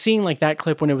seeing like that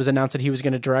clip when it was announced that he was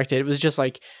going to direct it, it was just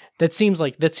like that seems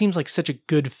like such a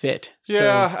good fit.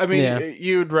 Yeah, so, I mean,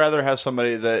 you'd rather have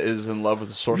somebody that is in love with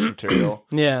the source material.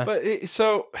 Yeah, but in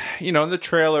the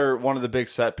trailer, one of the big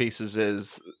set pieces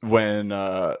is when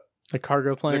the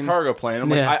cargo plane. I'm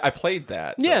like, I played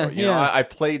that. Yeah, you know, I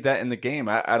played that in the game.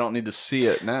 I don't need to see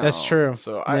it now. That's true.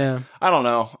 So I don't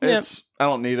know. I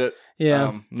don't need it.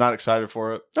 Yeah. Not excited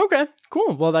for it. Okay,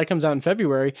 cool. Well, that comes out in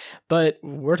February, but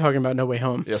we're talking about No Way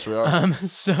Home. Yes, we are.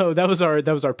 So that was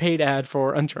our paid ad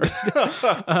for Uncharted.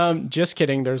 Just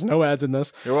kidding. There's no ads in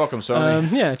this. You're welcome,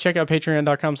 Sony. Yeah, check out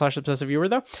patreon.com/obsessiveviewer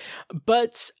though.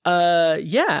 But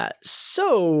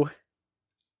so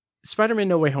Spider-Man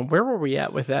No Way Home, where were we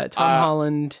at with that? Tom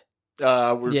Holland.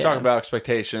 We're talking about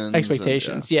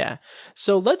expectations. Yeah.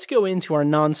 So let's go into our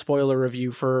non-spoiler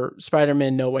review for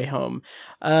Spider-Man No Way Home.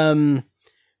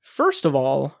 First of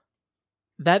all,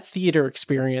 that theater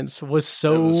experience was It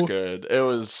was good. It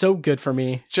was so good for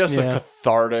me. Just a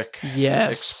cathartic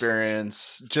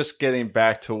experience. Just getting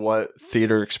back to what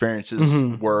theater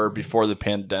experiences were before the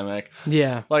pandemic.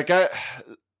 Yeah. Like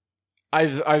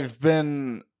I've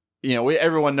been,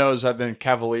 everyone knows I've been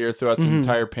cavalier throughout the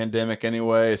entire pandemic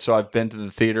anyway, so I've been to the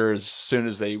theater as soon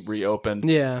as they reopened.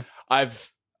 Yeah. I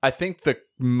think the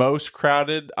most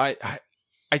crowded, I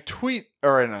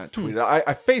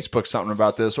Facebook something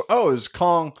about this. Oh, it was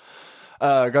Kong,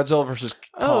 Godzilla versus Kong.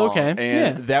 Oh, okay.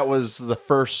 And that was the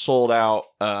first sold out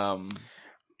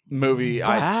movie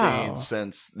I'd seen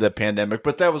since the pandemic.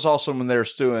 But that was also when they were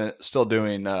still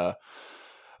doing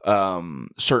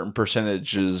certain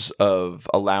percentages of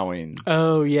allowing.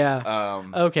 Oh yeah.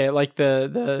 Okay, like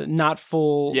the not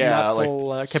full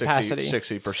capacity,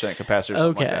 60% capacity. Or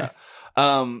something like that.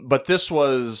 But this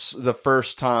was the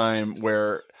first time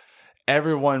where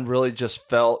everyone really just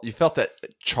felt that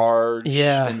charge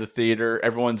in the theater.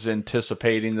 Everyone's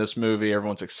anticipating this movie.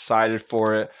 Everyone's excited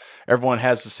for it. Everyone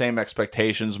has the same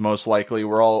expectations. Most likely,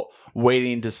 we're all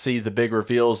waiting to see the big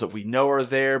reveals that we know are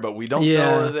there, but we don't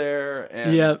know are there.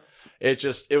 And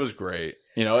it was great.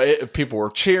 People were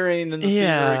cheering in the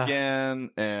theater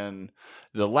again, and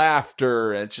the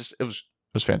laughter. And it was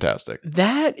fantastic.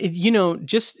 That,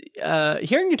 just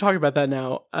hearing you talk about that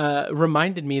now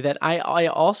reminded me that I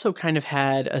also kind of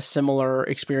had a similar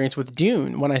experience with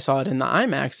Dune when I saw it in the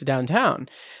IMAX downtown.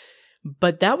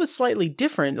 But that was slightly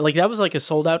different. Like, that was like a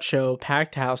sold out show,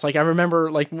 packed house. Like, I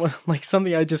remember like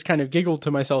something I just kind of giggled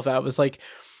to myself at was like,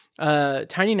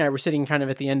 Tiny and I were sitting kind of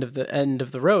at the end of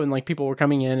the row, and like people were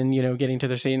coming in and, getting to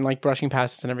their seat and like brushing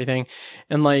past us and everything.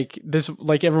 And like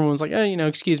everyone was like,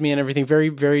 excuse me and everything, very,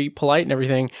 very polite and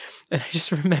everything. And I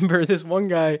just remember this one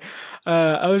guy,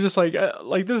 I was just like,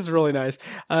 this is really nice.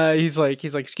 He's like,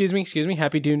 excuse me,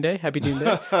 happy Dune Day.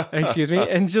 Excuse me.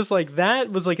 And just like,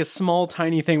 that was like a small,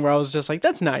 tiny thing where I was just like,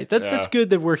 that's nice. That's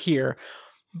good that we're here.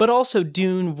 But also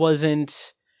Dune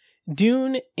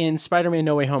and Spider-Man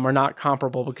No Way Home are not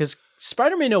comparable, because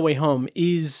Spider-Man No Way Home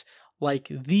is like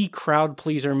the crowd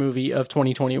pleaser movie of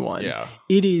 2021. Yeah.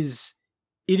 It is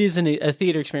a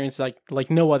theater experience like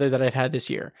no other that I've had this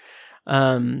year.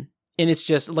 And it's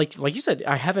just like you said,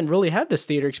 I haven't really had this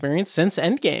theater experience since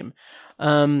Endgame.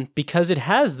 Because it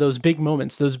has those big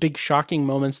moments, those big shocking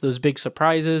moments, those big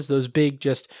surprises, those big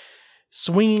just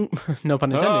swinging, no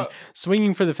pun intended,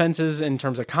 swinging for the fences in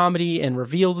terms of comedy and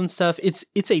reveals and stuff. It's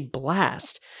a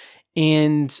blast.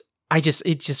 And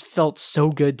it just felt so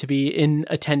good to be in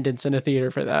attendance in a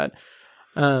theater for that.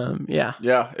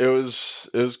 Yeah, it was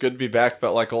good to be back.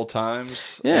 Felt like old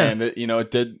times. Yeah. And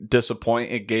it did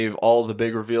disappoint. It gave all the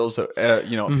big reveals that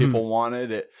people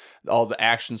wanted. It, all the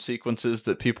action sequences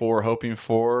that people were hoping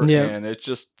for. Yeah. And it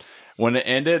just, when it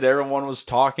ended, everyone was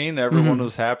talking, everyone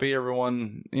was happy,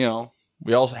 everyone,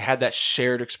 we all had that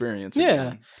shared experience. Yeah.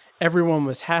 Again. Everyone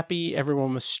was happy.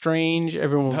 Everyone was strange.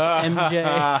 Everyone was MJ.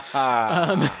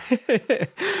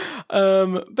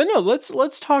 But no,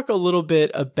 let's talk a little bit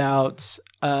about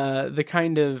the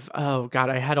kind of, oh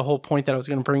God, I had a whole point that I was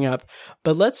going to bring up,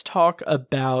 but let's talk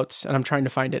about, and I'm trying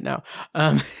to find it now.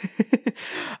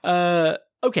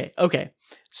 Okay.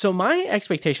 So my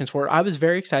expectations for it, I was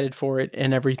very excited for it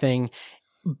and everything.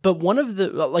 But one of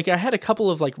the, I had a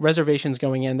couple of reservations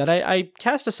going in that I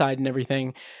cast aside and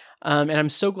everything. And I'm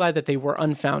so glad that they were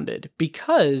unfounded,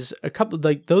 because a couple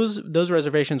those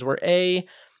reservations were, I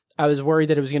was worried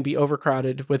that it was going to be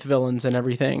overcrowded with villains and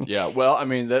everything. Yeah, well, I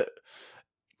mean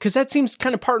because that seems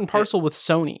kind of part and parcel with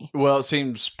Sony. Well, it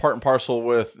seems part and parcel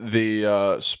with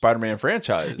the Spider-Man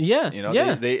franchise. Yeah,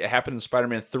 they happened in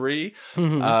Spider-Man 3.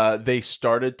 Mm-hmm. They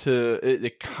started to,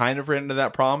 they kind of ran into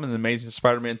that problem in the Amazing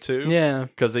Spider-Man 2. Yeah,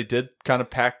 because they did kind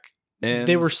of pack. And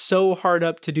they were so hard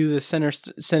up to do the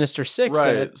Sinister Six,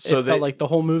 right? That so it felt like the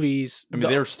whole movie's. I mean,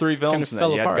 there was 3 villains in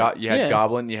that. You had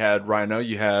Goblin, you had Rhino,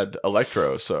 you had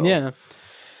Electro. So yeah.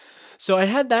 So I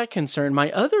had that concern.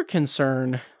 My other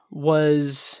concern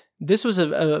was, this was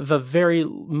a very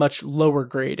much lower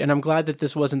grade, and I'm glad that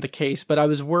this wasn't the case. But I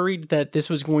was worried that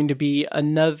this was going to be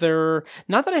another.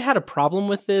 Not that I had a problem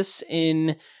with this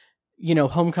in,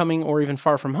 Homecoming or even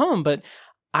Far From Home, but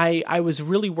I was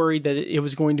really worried that it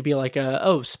was going to be like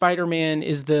Spider-Man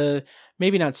is the,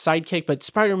 maybe not sidekick, but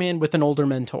Spider-Man with an older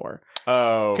mentor.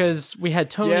 Oh. Because we had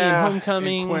Tony in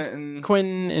Homecoming, and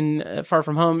Quentin in Far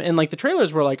From Home, and the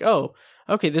trailers were like, oh,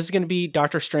 okay, this is going to be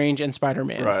Doctor Strange and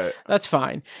Spider-Man. Right. That's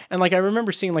fine. And I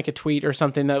remember seeing a tweet or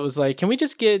something that was like, can we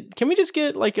just get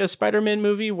a Spider-Man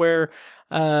movie where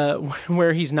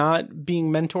he's not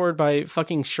being mentored by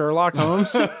fucking Sherlock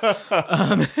Holmes?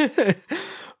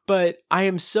 But I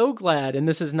am so glad, and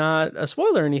this is not a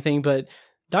spoiler or anything, but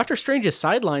Doctor Strange is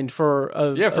sidelined for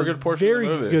a good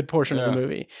portion of the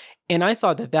movie. And I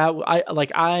thought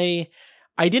I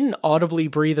didn't audibly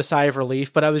breathe a sigh of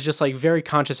relief, but I was just very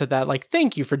conscious of that.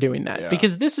 Thank you for doing that,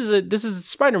 because this is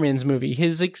Spider-Man's movie.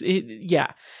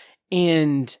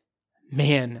 And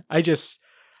man,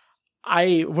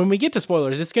 when we get to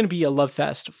spoilers, it's going to be a love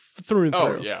fest through and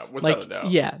through. Oh yeah, without a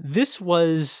doubt. Yeah, this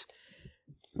was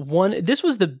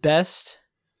the best.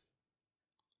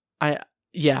 I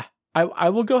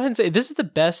will go ahead and say this is the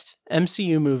best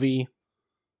MCU movie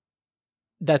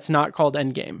that's not called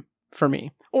Endgame for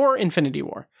me, or Infinity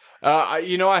War.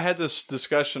 I had this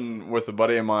discussion with a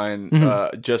buddy of mine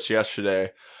just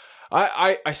yesterday.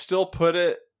 I still put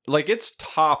it it's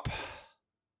top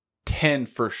 10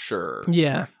 for sure.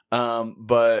 Yeah.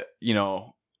 But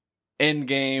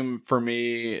Endgame for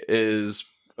me is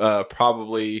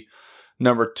probably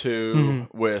number 2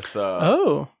 with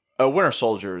Winter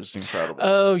Soldier is incredible.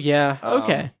 Oh yeah.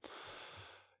 Okay.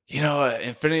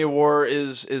 Infinity War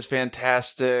is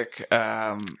fantastic.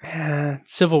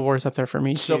 Civil War's up there for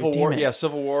me too. Civil War.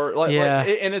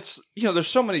 And it's there's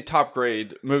so many top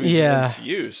grade movies in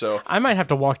MCU. So I might have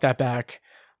to walk that back,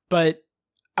 but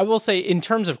I will say in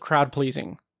terms of crowd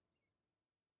pleasing,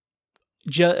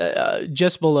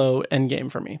 just below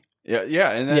Endgame for me.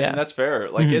 Yeah, and that's fair.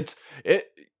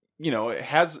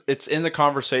 It's in the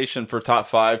conversation for top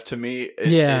 5 to me.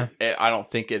 I don't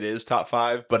think it is top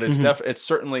 5, but it's it's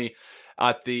certainly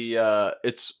at the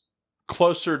it's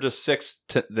closer to 6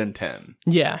 than 10.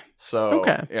 Yeah. So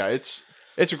okay. Yeah, it's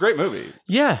a great movie.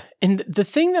 Yeah, and the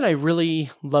thing that I really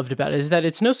loved about it is that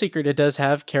it's no secret it does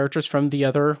have characters from the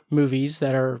other movies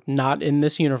that are not in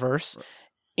this universe,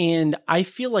 and I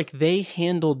feel like they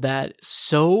handled that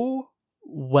so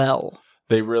well.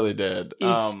 They really did.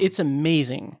 It's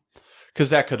amazing.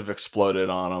 Because that could have exploded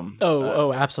on them.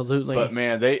 Oh, absolutely. But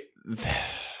man, it's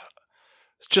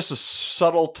just a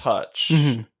subtle touch.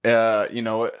 I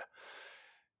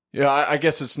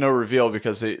guess it's no reveal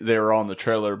because they were on the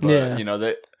trailer. But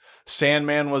that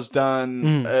Sandman was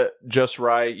done just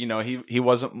right. He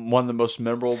wasn't one of the most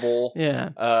memorable. Yeah,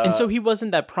 and so he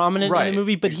wasn't that prominent in the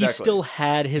movie, but he still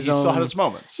had his own. He still had his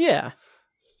moments. Yeah.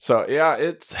 So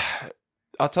yeah,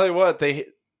 I'll tell you what, they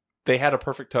had a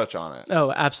perfect touch on it.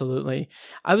 Oh, absolutely.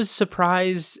 I was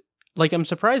surprised. I'm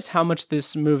surprised how much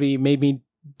this movie made me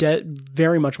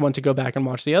very much want to go back and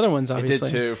watch the other ones, obviously.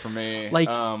 It did too for me. Like,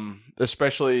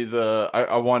 especially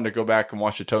I wanted to go back and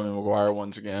watch the Tobey Maguire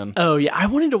ones again. Oh yeah, I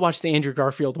wanted to watch the Andrew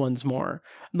Garfield ones more,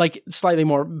 like slightly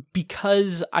more,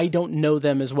 because I don't know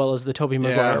them as well as the Tobey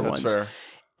Maguire ones. Fair.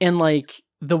 And like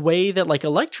the way that like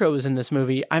Electro is in this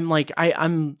movie, I'm like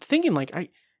I'm thinking like I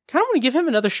kind of want to give him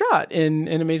another shot in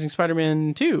Amazing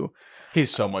Spider-Man 2. He's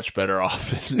so much better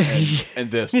off in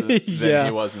this than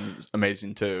he was in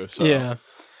Amazing 2. So. Yeah.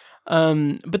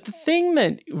 But the thing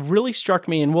that really struck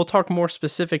me, and we'll talk more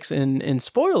specifics in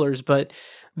spoilers, but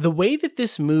the way that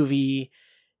this movie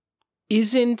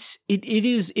isn't, it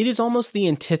is almost the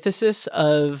antithesis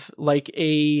of like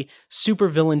a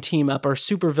supervillain team up or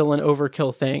supervillain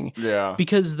overkill thing. Yeah.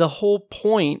 Because the whole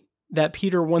point that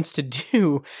Peter wants to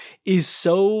do is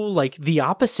so like the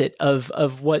opposite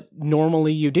of what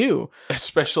normally you do,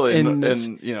 especially in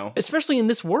especially in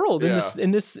this world,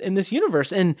 in this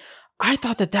universe. And I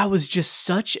thought that was just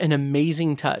such an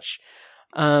amazing touch,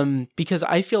 because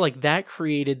I feel like that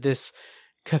created this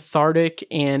cathartic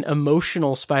and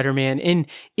emotional Spider-Man, and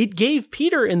it gave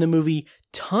Peter in the movie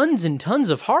tons and tons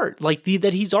of heart, like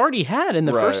that he's already had in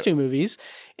the first two movies.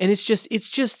 And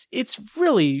it's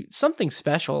really something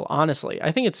special, honestly.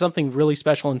 I think it's something really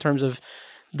special in terms of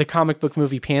the comic book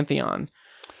movie pantheon.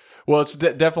 Well, it's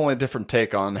definitely a different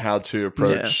take on how to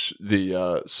approach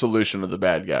the solution of the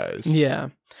bad guys. Yeah.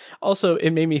 Also,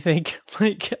 it made me think,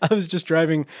 like, I was just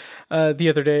driving the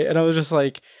other day, and I was just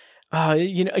like,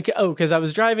 because I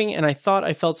was driving and I thought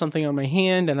I felt something on my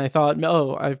hand, and I thought,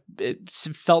 it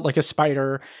felt like a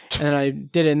spider, and I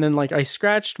did it, and then like I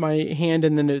scratched my hand,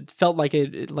 and then it felt like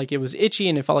it was itchy,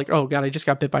 and it felt like, oh god, I just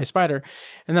got bit by a spider,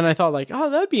 and then I thought like, oh,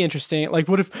 that'd be interesting. Like,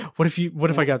 what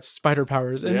if I got spider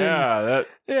powers? And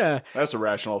that's a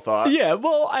rational thought. Yeah,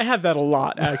 well, I have that a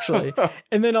lot actually,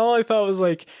 and then all I thought was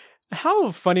like,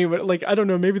 how funny would, like, I don't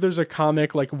know, maybe there's a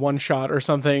comic like one shot or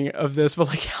something of this, but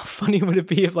like how funny would it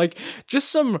be if like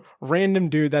just some random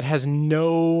dude that has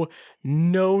no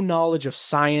knowledge of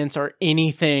science or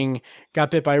anything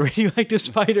got bit by a radioactive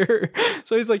spider.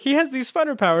 So he's like, he has these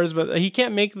spider powers, but he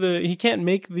can't make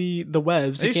the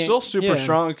webs. He's still super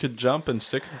strong and could jump and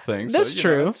stick to things. That's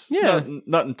true. It's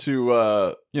nothing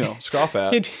to scoff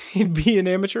at. He'd be an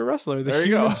amateur wrestler, the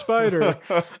human spider.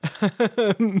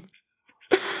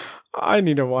 I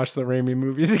need to watch the Raimi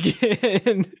movies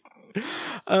again.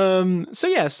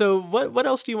 So what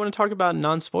else do you want to talk about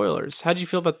non-spoilers? How did you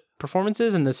feel about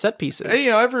performances and the set pieces?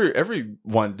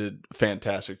 Everyone did a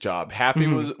fantastic job. Happy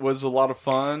was a lot of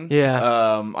fun. Yeah.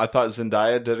 I thought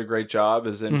Zendaya did a great job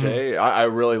as MJ. I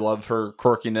really love her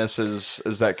quirkiness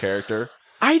as that character.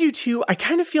 I do too. I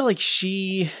kind of feel like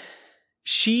she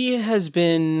has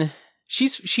been,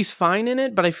 she's fine in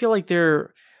it, but I feel like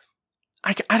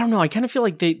I don't know. I kind of feel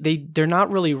like they're not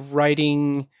really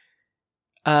writing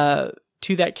to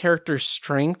that character's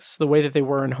strengths the way that they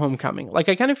were in Homecoming. Like,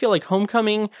 I kind of feel like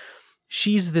Homecoming,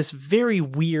 she's this very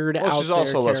weird out there she's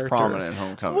also character. Less prominent in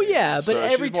Homecoming. Well, yeah, but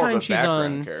every time she's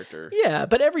on character. Yeah,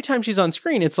 but every time she's on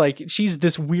screen, it's like she's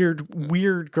this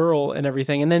weird girl and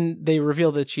everything. And then they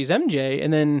reveal that she's MJ,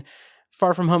 and then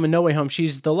Far From Home and No Way Home,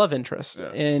 she's the love interest.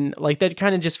 Yeah. And like that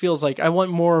kind of just feels like I want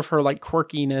more of her like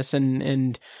quirkiness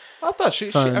and I thought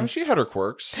she had her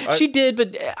quirks. She did,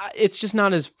 but it's just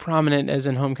not as prominent as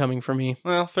in Homecoming for me.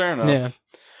 Well, fair enough.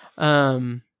 Yeah.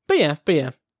 But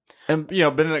yeah. And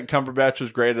Benedict Cumberbatch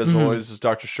was great as always as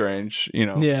Doctor Strange,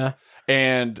 Yeah.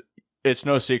 And it's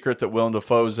no secret that Willem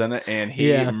Dafoe's in it, and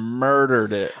he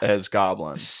murdered it as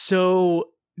Goblin. So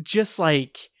just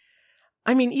like,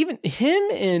 I mean, even him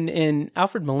and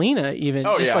Alfred Molina, even.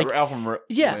 Oh, just yeah, like, Alfred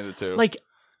Molina too. Like,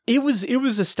 it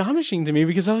was astonishing to me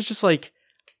because I was just like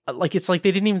it's like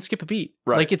they didn't even skip a beat.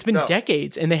 Right. Like, it's been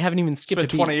decades and they haven't even skipped a beat.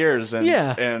 It's been 20 years,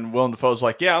 and Willem Dafoe's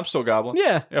like, yeah, I'm still Goblin.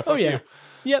 Yeah. Fuck you.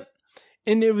 Yep.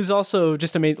 And it was also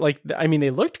just amazing. Like, I mean, they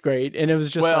looked great, and it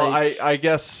was just I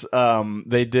guess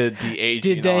they did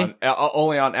de-aging. Did they?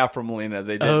 Only on Alfred Molina.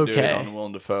 They didn't do it on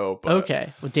Willem Dafoe. But...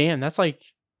 Okay. Well, damn, that's like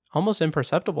almost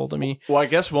imperceptible to me. Well, I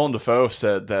guess Willem Dafoe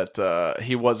said that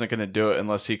he wasn't going to do it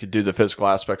unless he could do the physical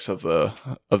aspects of the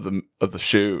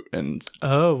shoot. And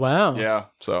oh wow, yeah.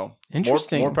 So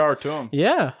interesting. More power to him.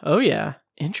 Yeah. Oh yeah.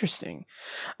 Interesting.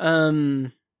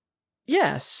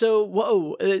 Yeah.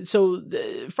 So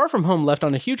Far From Home left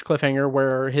on a huge cliffhanger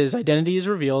where his identity is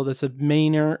revealed. That's the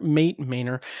major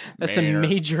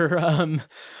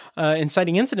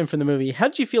inciting incident from the movie. How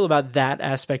did you feel about that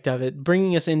aspect of it,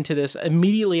 bringing us into this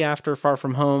immediately after Far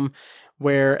From Home,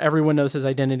 where everyone knows his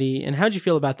identity? And how did you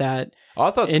feel about that?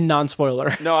 In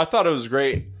non-spoiler. No, I thought it was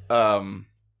great.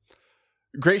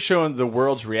 Great showing the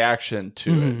world's reaction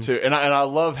to it too, and I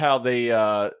love how they.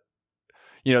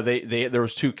 you know, there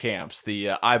was two camps,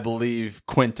 the I believe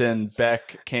Quentin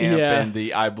Beck camp and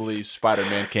the I believe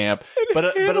Spider-Man camp.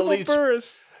 But it leads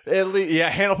Burris.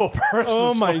 Hannibal Buress.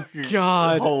 Oh my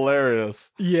God.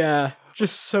 Hilarious. Yeah.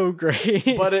 Just so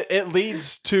great. But it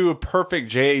leads to a perfect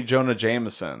J. Jonah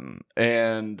Jameson.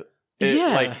 And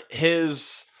like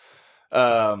his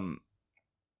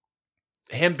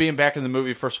him being back in the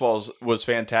movie, first of all, was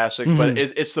fantastic, but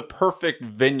it's the perfect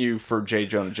venue for J.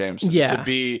 Jonah Jameson to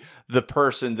be the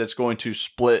person that's going to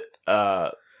split,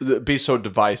 be so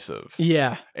divisive.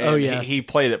 Yeah. And he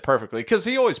played it perfectly, because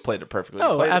he always played it perfectly. He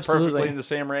played absolutely. it perfectly in the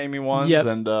Sam Raimi ones,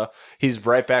 and he's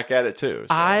right back at it too.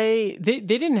 So.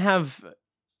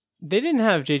 They didn't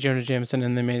have J. Jonah Jameson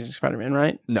in The Amazing Spider-Man,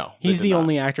 right? No. He's the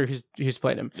only actor who's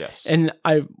played him. Yes. And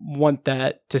I want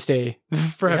that to stay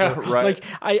forever. Yeah, right. Like,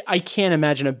 I can't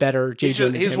imagine a better J.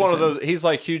 Jonah Jameson. He's one of those, he's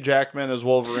like Hugh Jackman as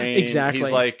Wolverine. Exactly.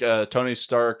 He's like Tony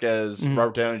Stark as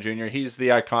Robert Downey Jr. He's the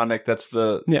iconic, that's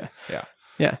the... Yeah.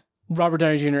 Robert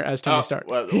Downey Jr. as Tony Stark.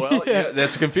 Well,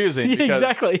 that's confusing. Because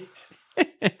exactly.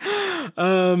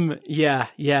 I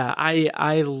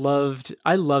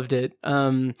loved it.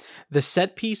 The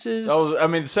set pieces.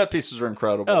 The set pieces are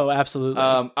incredible. Oh, absolutely.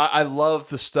 I love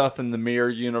the stuff in the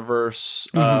Mirror universe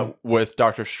with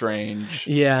Doctor Strange.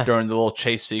 Yeah, during the little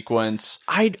chase sequence.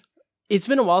 It's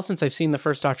been a while since I've seen the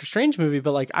first Doctor Strange movie,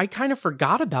 but like I kind of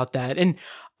forgot about that, and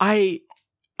I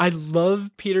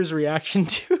love Peter's reaction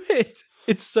to it.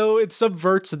 It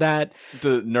subverts that.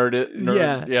 The nerd.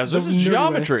 Yeah. This is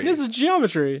geometry. This is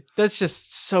geometry. That's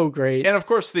just so great. And of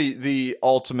course, the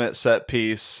ultimate set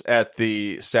piece at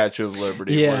the Statue of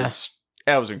Liberty was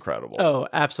incredible. Oh,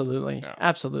 absolutely. Yeah.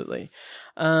 Absolutely.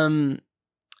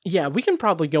 We can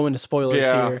probably go into spoilers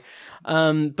here.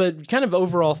 But kind of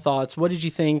overall thoughts. What did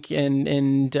you think?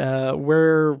 And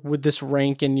where would this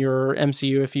rank in your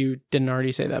MCU if you didn't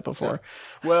already say that before?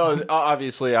 Yeah. Well,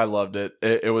 obviously, I loved it.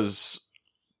 It was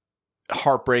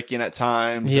heartbreaking at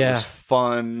times. It was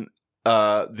fun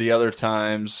the other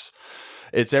times.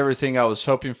 It's everything I was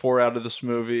hoping for out of this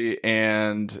movie,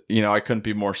 and I couldn't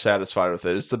be more satisfied with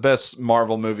it. It's the best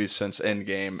Marvel movie since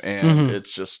Endgame, and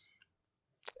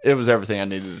it was everything I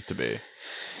needed it to be.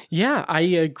 Yeah, I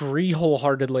agree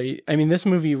wholeheartedly. I mean, this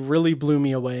movie really blew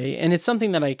me away, and it's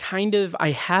something that I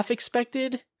half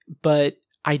expected, but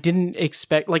I didn't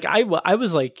expect. Like I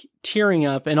was like tearing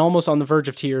up and almost on the verge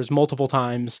of tears multiple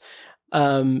times.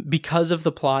 Because of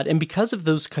the plot and because of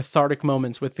those cathartic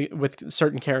moments with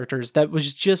certain characters, that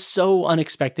was just so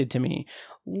unexpected to me.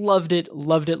 Loved it.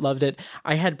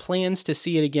 I had plans to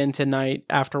see it again tonight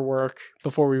after work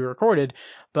before we recorded,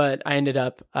 but I ended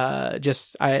up I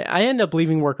ended up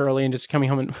leaving work early and just coming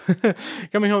home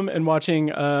and watching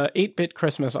 8-Bit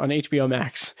Christmas on HBO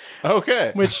Max.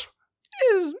 Okay, which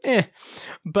is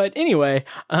but anyway,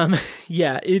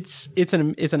 it's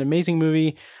an amazing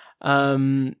movie.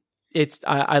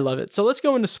 I love it. So let's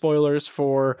go into spoilers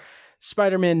for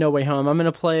Spider-Man No Way Home. I'm going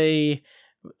to play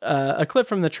a clip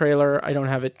from the trailer. I don't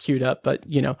have it queued up, but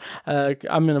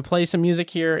I'm going to play some music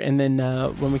here, and then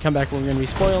when we come back, we're going to be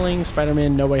spoiling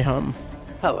Spider-Man No Way Home.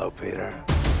 Hello, Peter.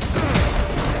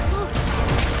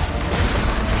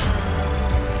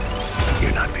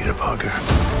 You're not Peter Parker.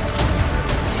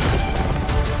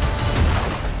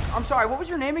 I'm sorry, what was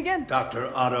your name again?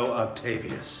 Dr. Otto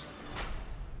Octavius.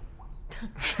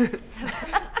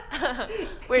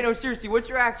 Wait, no, seriously, what's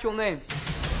your actual name?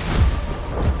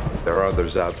 There are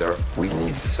others out there. We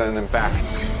need to send them back.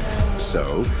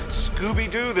 So,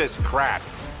 Scooby-Doo this crap.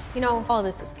 All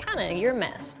this is kind of your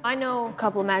mess. I know a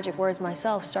couple of magic words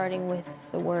myself, starting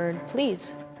with the word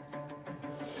please.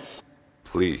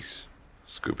 Please,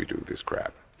 Scooby-Doo this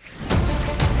crap.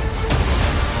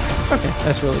 Okay,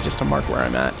 that's really just to mark where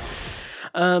I'm at.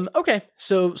 Okay,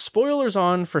 so spoilers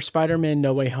on for Spider-Man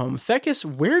No Way Home. Fecus,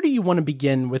 where do you want to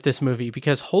begin with this movie?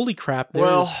 Because holy crap,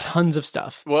 there's tons of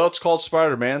stuff. Well, it's called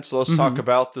Spider-Man, so let's talk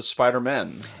about the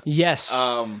Spider-Men. Yes.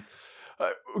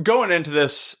 Going into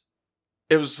this,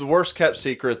 it was the worst kept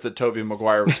secret that Tobey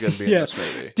Maguire was going to be in this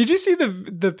movie. Did you see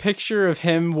the picture of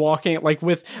him walking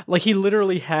he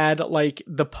literally had like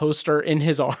the poster in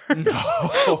his arms?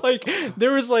 No.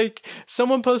 There was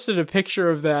someone posted a picture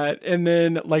of that, and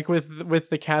then with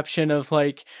the caption of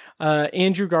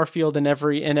Andrew Garfield in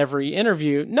every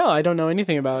interview. No, I don't know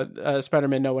anything about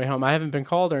Spider-Man No Way Home. I haven't been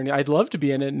called or anything. I'd love to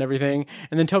be in it and everything.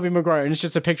 And then Tobey Maguire, and it's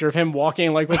just a picture of him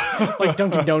walking with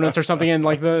Dunkin' Donuts or something, and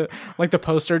the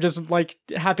poster just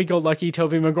happy-go-lucky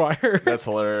Tobey Maguire. That's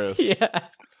hilarious. Yeah.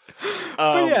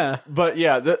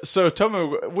 So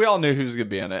Tobey, we all knew who was going to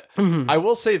be in it. I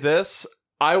will say this.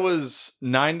 I was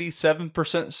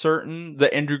 97% certain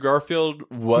that Andrew Garfield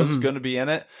was going to be in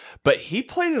it, but he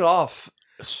played it off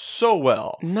so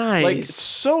well. Nice. Like,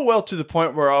 so well to the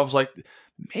point where I was like,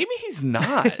 maybe he's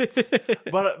not.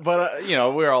 but you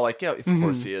know, we were all like, yeah, of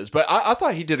course he is. But I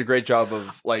thought he did a great job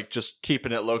of like just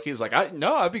keeping it low key. He's like,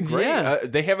 I'd be great. Yeah.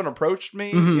 They haven't approached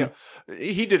me. You know,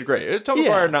 he did great. Tom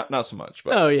McGuire, not so much.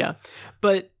 But. Oh yeah.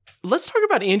 But let's talk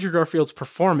about Andrew Garfield's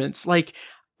performance. Like,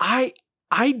 I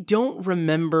don't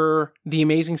remember the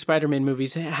Amazing Spider-Man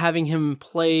movies having him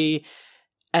play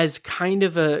as kind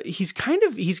of he's kind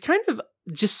of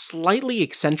just slightly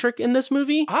eccentric in this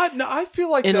movie. I feel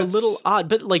like and that's a little odd,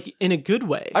 but like in a good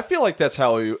way. I feel like that's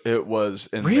how it was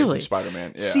in Amazing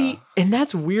Spider-Man. Yeah. See, and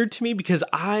that's weird to me because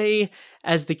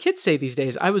as the kids say these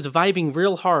days, I was vibing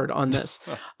real hard on this.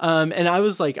 And I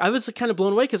was kind of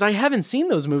blown away because I haven't seen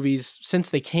those movies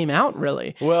since they came out,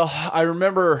 really. Well, I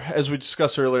remember, as we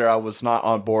discussed earlier, I was not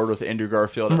on board with Andrew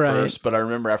Garfield at first, but I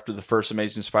remember after the first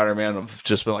Amazing Spider-Man, I've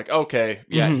just been like, okay,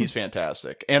 yeah, he's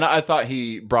fantastic. And I thought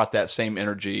he brought that same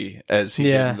energy as he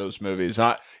did in those movies.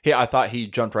 And I thought he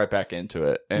jumped right back into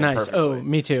it. Nice. Perfectly. Oh,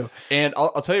 me too. And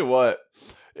I'll tell you what.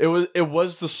 It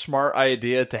was the smart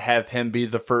idea to have him be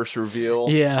the first reveal,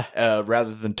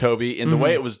 rather than Toby. And the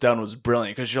way it was done was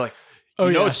brilliant because you're like,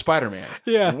 it's Spider-Man.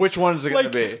 Yeah, which one is it going to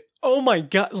be? Oh my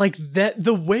god! Like that,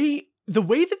 the way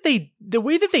that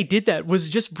they did that was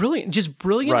just brilliant,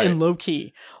 and low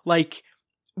key. Like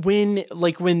when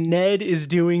Ned is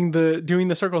doing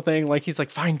the circle thing, like he's like,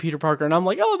 find Peter Parker, and I'm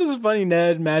like, oh, this is funny,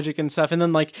 Ned, magic and stuff. And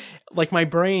then like my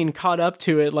brain caught up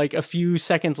to it like a few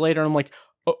seconds later, and I'm like.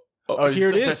 Oh, here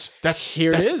it is.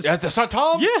 Here it is. That's not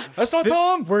Tom. Yeah, that's not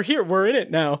Tom. We're here. We're in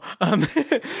it now. And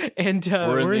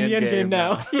we're in the end game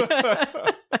now.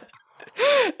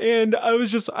 And I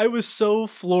was so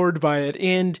floored by it.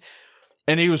 And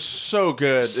he was so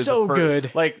good. So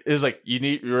good. Like, it was like,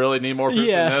 you really need more proof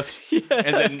than this? Yeah.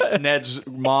 And then Ned's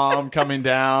mom coming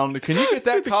down. Can you get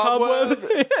that cobweb?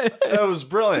 That was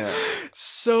brilliant.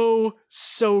 So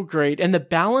great. And the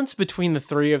balance between the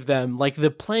three of them, like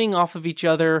the playing off of each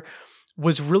other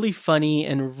was really funny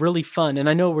and really fun. And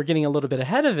I know we're getting a little bit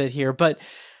ahead of it here, but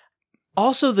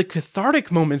also the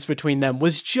cathartic moments between them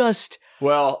was just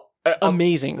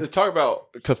amazing. Talk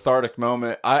about cathartic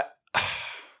moment. I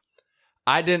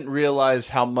didn't realize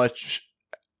how much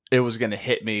it was going to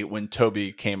hit me when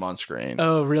Toby came on screen.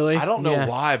 Oh, really? I don't know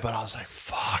why, but I was like,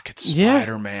 fuck, it's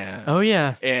Spider-Man. Oh,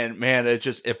 yeah. And man,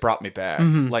 it brought me back.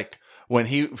 Like when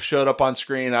he showed up on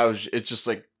screen, it's just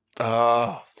like,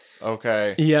 oh,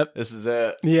 okay. Yep. This is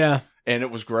it. Yeah. And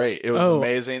it was great. It was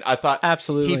amazing. I thought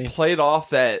absolutely he played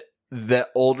off that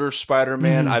older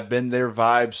Spider-Man, I've been there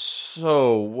vibe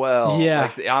so well.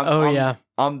 Yeah. Like,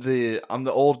 I'm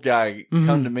the old guy.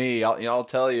 Come to me. I'll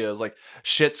tell you. It's like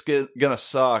shit's gonna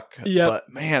suck. Yep.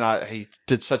 But man, he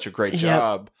did such a great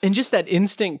job. And just that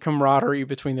instant camaraderie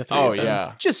between the three of them.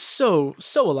 Yeah. Just so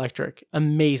electric.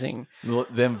 Amazing.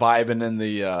 Them vibing in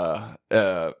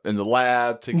the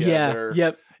lab together. Yeah.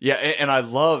 Yep. Yeah. And I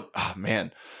love,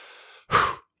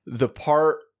 the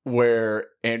part where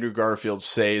Andrew Garfield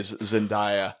saves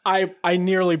Zendaya. I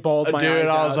nearly bawled my eyes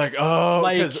out. I was like, oh,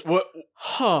 because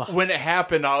when it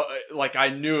happened, I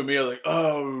knew immediately, like,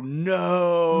 oh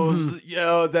no,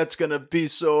 that's gonna be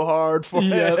so hard for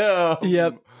him.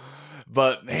 Yep.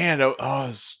 But man, it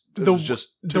was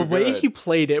just the way he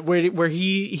played it, where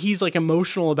he's like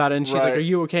emotional about it, and she's like, "Are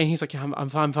you okay?" And he's like, "Yeah, I'm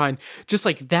fine." Just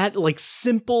like that, like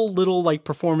simple little like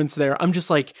performance there. I'm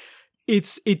just like.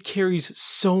 It carries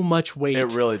so much weight.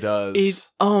 It really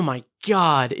does. Oh my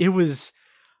god, it was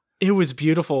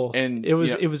beautiful, and it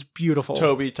was beautiful.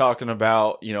 Toby talking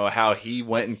about how he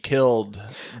went and killed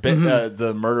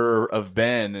the murderer of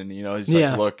Ben, and he's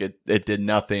like, look, it did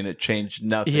nothing, it changed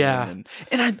nothing. Yeah,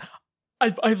 and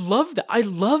I love that. I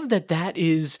love that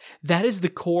is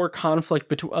the core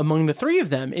conflict among the three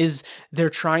of them. Is they're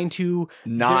trying to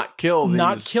not kill.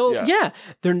 Yeah,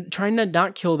 they're trying to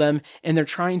not kill them, and they're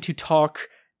trying to talk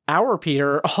our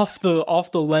Peter off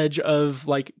the ledge of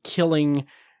like killing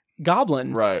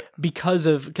Goblin, right? Because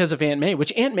of Aunt May,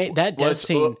 which Aunt May death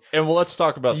scene. And let's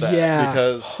talk about that. Yeah,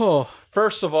 because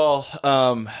first of all,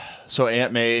 so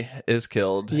Aunt May is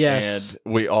killed. Yes,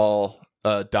 and we all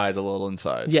died a little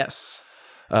inside. Yes.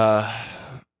 As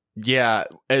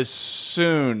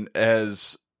soon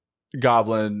as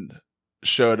Goblin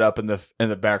showed up in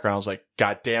the background, I was like,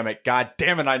 God damn it,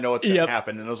 I know what's gonna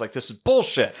happen. And I was like, this is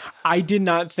bullshit. I did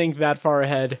not think that far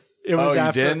ahead It was you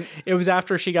after didn't? it was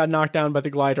after she got knocked down by the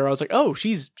glider. I was like, "Oh,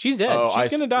 she's dead. She's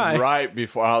gonna die." Right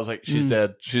before I was like, she's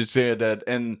dead. She's dead.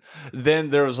 And then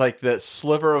there was like that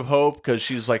sliver of hope because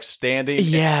she's like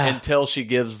standing until she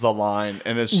gives the line.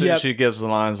 And as soon as she gives the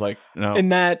line, it's like, no,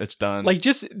 and that it's done. Like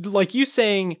just like you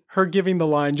saying her giving the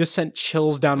line just sent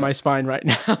chills down my spine right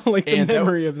now. Like the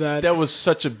memory of that. That was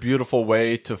such a beautiful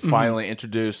way to finally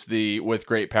introduce the with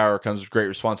great power comes great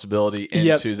responsibility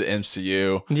into the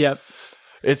MCU. Yep.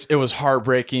 It was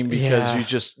heartbreaking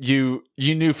because you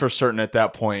knew for certain at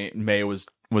that point May was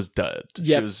dead.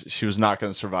 Yep. She was not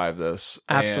going to survive this.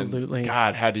 Absolutely. And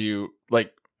God, how do you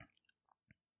like?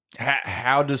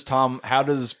 How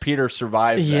does Peter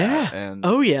survive that? Yeah. And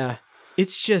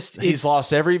It's just he's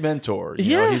lost every mentor.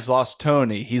 You know, he's lost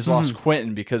Tony. He's lost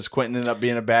Quentin because Quentin ended up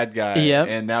being a bad guy. Yep.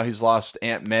 And now he's lost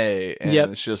Aunt May. And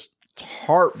it's just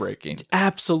heartbreaking.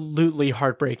 Absolutely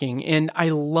heartbreaking. And I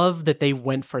love that they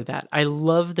went for that. I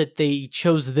love that they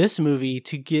chose this movie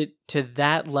to get to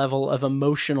that level of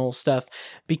emotional stuff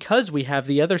because we have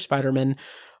the other Spider-Men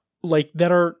like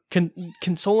that are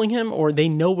consoling him, or they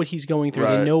know what he's going through.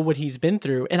 Right. They know what he's been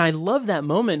through. And I love that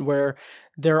moment where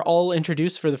they're all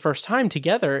introduced for the first time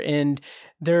together and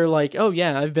they're like, "Oh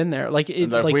yeah, I've been there." Like it,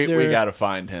 like we got to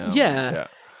find him. Yeah.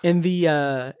 And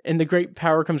the great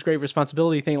power comes great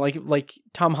responsibility thing, like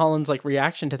Tom Holland's like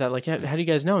reaction to that, like, how do you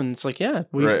guys know? And it's like,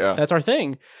 that's our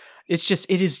thing. It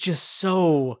is just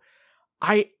so,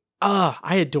 I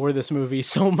adore this movie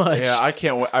so much. Yeah, I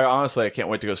can't wait. I can't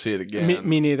wait to go see it again.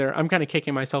 Me neither. I'm kind of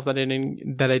kicking myself that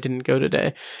I didn't go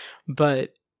today,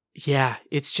 but yeah,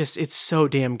 it's so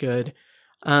damn good.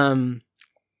 And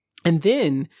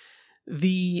then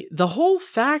the whole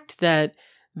fact that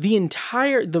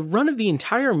the run of the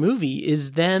entire movie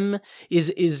is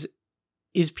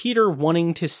Peter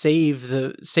wanting to save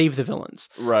the villains.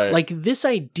 Right. Like this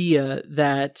idea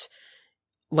that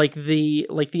the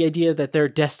idea that their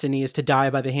destiny is to die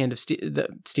by the hand of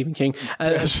Stephen King,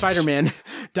 Spider-Man,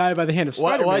 die by the hand of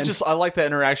Spider-Man. Well, I like that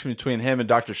interaction between him and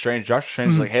Doctor Strange. Doctor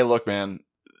Strange is like, "Hey, look, man,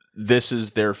 this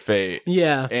is their fate."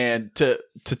 Yeah. And to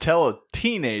tell a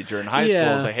teenager in high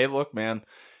school is like, "Hey, look, man,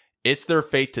 it's their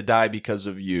fate to die because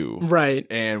of you." Right.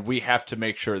 And we have to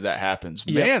make sure that happens.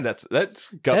 Yep. Man, that's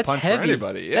gut punch heavy for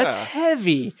anybody. Yeah. That's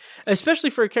heavy. Especially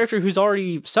for a character who's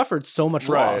already suffered so much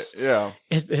loss. Yeah.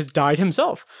 Has died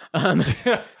himself.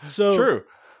 So true.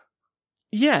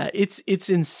 Yeah, it's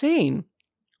insane.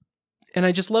 And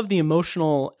I just love the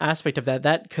emotional aspect of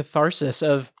that catharsis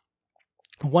of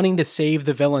wanting to save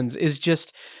the villains is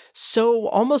just so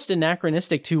almost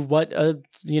anachronistic to what a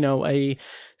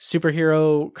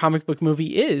superhero comic book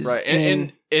movie is. Right.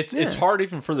 And it's hard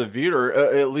even for the viewer,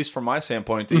 at least from my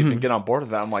standpoint, to even get on board with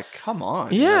that. I'm like, come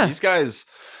on. Yeah. These guys,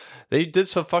 they did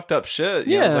some fucked up shit.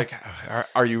 You know, it's like,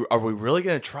 are we really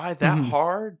going to try that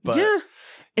hard? But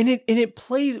And it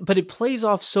plays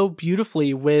off so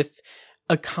beautifully with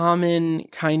a common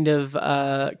kind of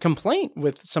complaint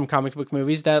with some comic book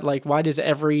movies that, like, why does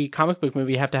every comic book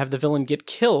movie have to have the villain get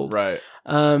killed? Right.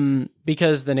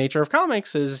 Because the nature of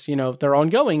comics is, they're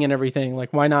ongoing and everything.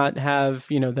 Like, why not have,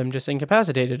 them just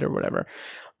incapacitated or whatever?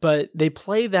 But they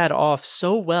play that off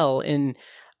so well. And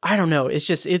I don't know. It's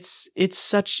just, it's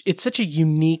such a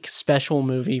unique, special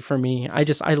movie for me.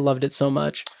 I loved it so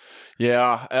much.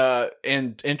 Yeah,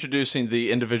 and introducing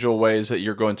the individual ways that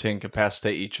you're going to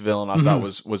incapacitate each villain, I thought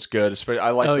was good. Especially,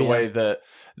 I like the way that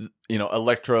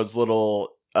Electrode's little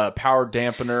power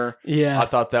dampener. Yeah, I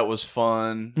thought that was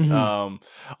fun.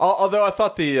 Although I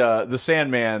thought the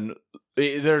Sandman.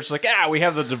 There's like, we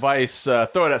have the device, throw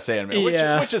it at Sandman,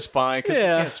 which is fine because you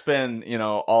can't spend,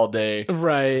 all day.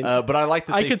 Right. But I like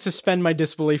that I could suspend my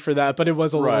disbelief for that, but it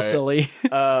was a little silly.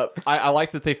 I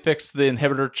like that they fixed the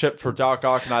inhibitor chip for Doc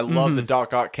Ock, and I love that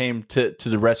Doc Ock came to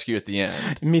the rescue at the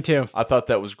end. Me too. I thought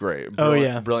that was great.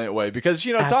 Brilliant way. Because,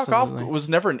 Doc Ock was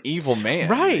never an evil man.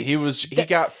 Right. He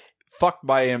got fucked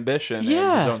by ambition and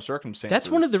his own circumstances. That's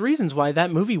one of the reasons why that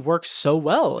movie works so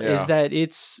well is that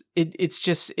it's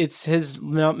his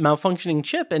malfunctioning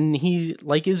chip and he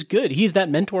is good. He's that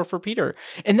mentor for Peter.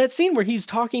 And that scene where he's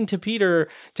talking to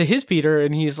his Peter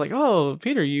and he's like, "Oh,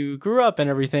 Peter, you grew up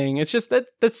and everything." It's just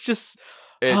that's just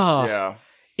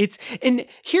and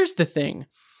here's the thing.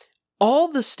 All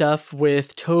the stuff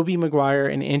with Tobey Maguire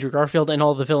and Andrew Garfield and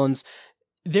all the villains,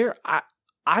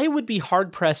 I would be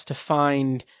hard pressed to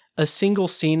find a single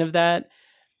scene of that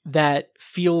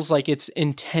feels like it's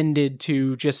intended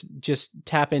to just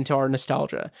tap into our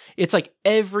nostalgia. It's like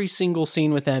every single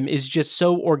scene with them is just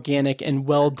so organic and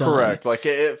well done. Correct. Like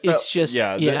it's just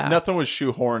nothing was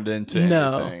shoehorned into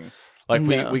anything. Like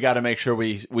No. we got to make sure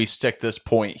we stick this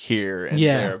point here and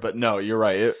Yeah. there. But no, you're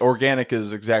right. Organic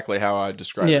is exactly how I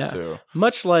describe Yeah. it too.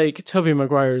 Much like Tobey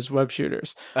Maguire's web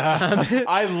shooters.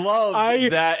 I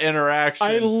loved that interaction.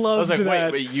 I loved I was like,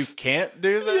 that. wait, you can't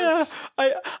do this? Yeah,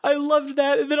 I loved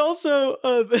that. And then also,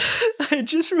 I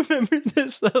just remembered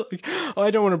this. That, like, I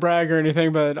don't want to brag or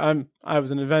anything, but I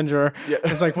was an Avenger. Yeah.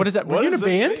 It's like, what is that? Were What you in a does that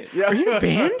band? mean? Yeah. Are you in a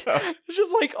band? It's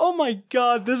just like, oh my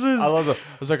God, this is. I love the. I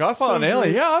was like, I fought an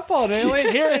alien. great. Yeah, I fought an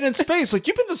alien here and in space. Like,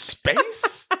 you've been to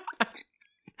space?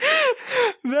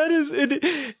 That is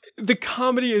it. The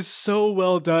comedy is so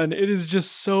well done. It is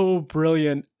just so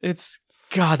brilliant. It's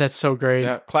God, that's so great.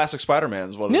 Yeah, classic Spider-Man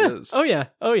is what Yeah. it is. Oh yeah.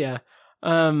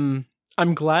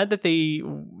 I'm glad that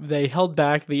they held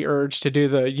back the urge to do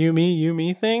the you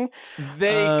me thing.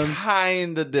 They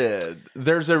kind of did.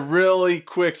 There's a really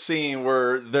quick scene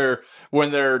where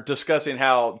they're discussing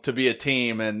how to be a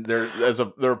team, and there's a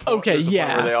point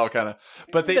where they all kind of,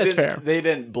 but That's fair. They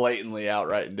didn't blatantly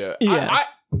outright do it. Yeah.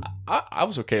 I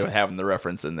was okay with having the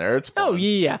reference in there. It's fun. Oh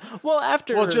yeah. Well,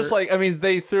 just like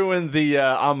they threw in the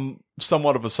I'm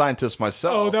somewhat of a scientist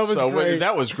myself. Oh, that was great.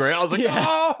 That was great. I was like, Yeah.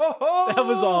 oh, That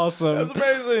was awesome. That's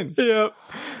amazing. Yep.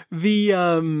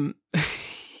 The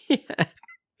yeah.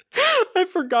 I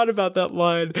forgot about that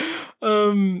line.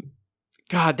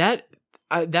 God,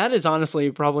 that is honestly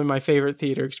probably my favorite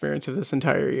theater experience of this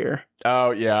entire year.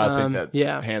 Oh yeah, I think that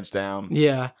yeah. hands down.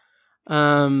 Yeah.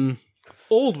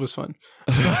 Old was fun.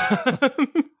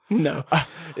 No.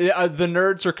 Yeah, the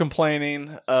nerds are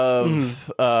complaining of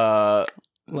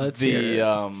Let's hear it.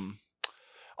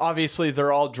 Obviously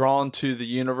they're all drawn to the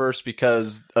universe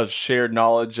because of shared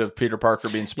knowledge of Peter Parker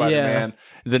being Spider-Man.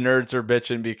 The nerds are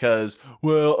bitching because,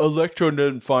 well, Electro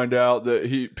didn't find out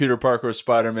that Peter Parker was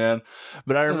Spider-Man.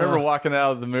 But I remember walking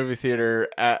out of the movie theater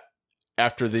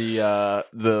after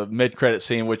the mid-credit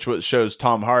scene, which shows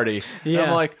Tom Hardy. And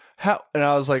I'm like, how? And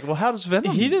I was like, well, how does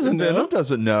Venom? He doesn't know. Venom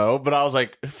doesn't know. But I was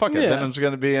like, fuck it. Yeah. Venom's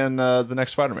going to be in the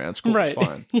next Spider-Man. It's cool. Right. It's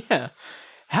fine. Yeah.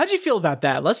 How'd you feel about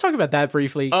that? Let's talk about that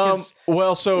briefly. Me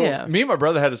and my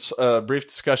brother had a brief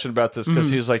discussion about this because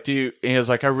he was like, he was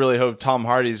like, I really hope Tom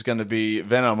Hardy's going to be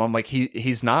Venom. I'm like,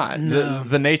 he's not. No.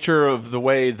 The nature of the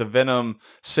way the Venom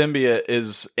symbiote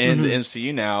is in the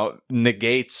MCU now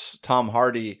negates Tom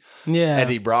Hardy,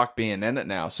 Eddie Brock being in it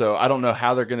now. So I don't know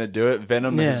how they're going to do it.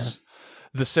 Venom is.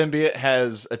 The symbiote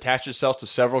has attached itself to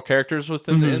several characters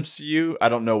within the MCU. I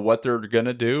don't know what they're going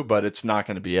to do, but it's not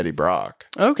going to be Eddie Brock.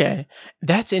 Okay.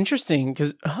 That's interesting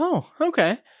because,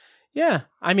 okay. Yeah.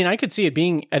 I mean, I could see it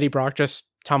being Eddie Brock, just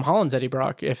Tom Holland's Eddie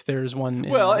Brock, if there's one.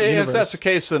 Well, in the if universe. that's the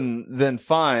case, then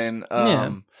fine.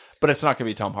 But it's not going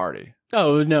to be Tom Hardy.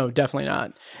 Oh, no, definitely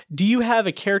not. Do you have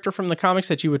a character from the comics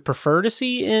that you would prefer to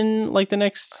see in like the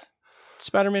next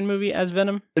Spider-Man movie as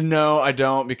Venom? No, I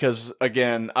don't, because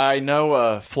again, I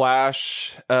know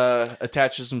Flash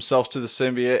attaches himself to the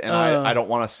symbiote, and I don't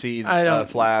want to see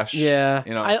Flash. Yeah,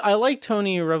 you know, I like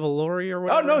Tony Revolori or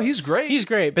whatever. Oh no, he's great. He's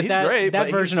great, but that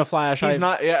version of Flash, he's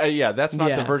not. Yeah, that's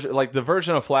not the version. Like the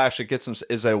version of Flash that gets him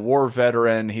is a war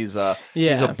veteran. He's a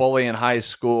bully in high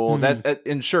school. That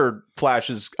sure,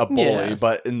 Flash is a bully,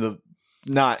 but in the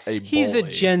not a bully. He's a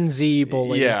Gen Z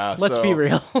bully. Yeah, let's be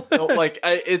real.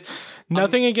 It's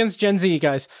nothing against Gen Z,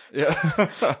 guys. Yeah.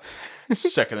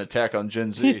 Second attack on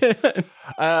Gen Z.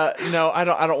 No, I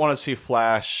don't want to see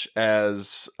Flash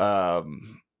as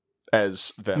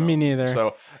Venom. Me neither.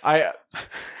 So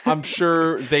I'm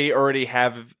sure they already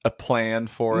have a plan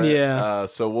for it. Yeah.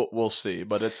 So we'll see,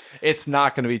 but it's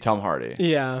not going to be Tom Hardy.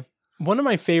 Yeah. One of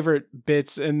my favorite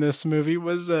bits in this movie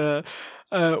was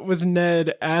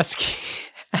Ned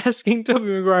asking Tobey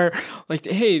Maguire, like,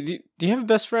 hey, do you have a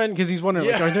best friend? Because he's wondering,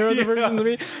 like, are there other versions of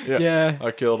me? Yeah. I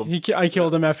killed him. I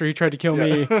killed him after he tried to kill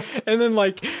me. And then,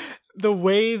 like, the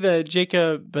way that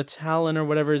Jacob Batalon or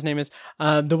whatever his name is,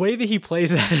 the way that he plays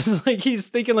that is like he's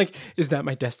thinking, like, is that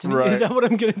my destiny? Right. Is that what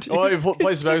I'm going to do? Well, he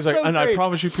plays it back. He's like, and great. I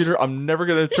promise you, Peter, I'm never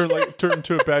going to turn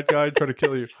into a bad guy and try to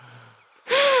kill you.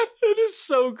 It is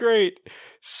so great.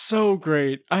 So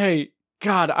great. I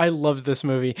loved this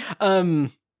movie.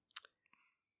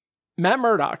 Matt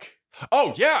Murdock.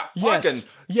 Oh, yeah. Yes.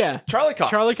 Yeah. Charlie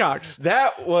Cox.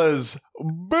 That was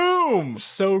boom.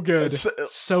 So good.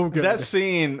 So good. That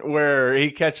scene where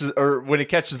when he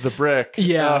catches the brick.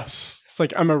 Yeah. It's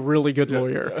like, I'm a really good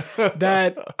lawyer.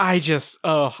 That I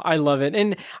love it.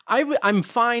 And I'm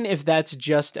fine if that's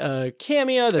just a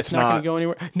cameo that's not going to go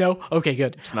anywhere. No? Okay,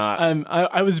 good. It's not.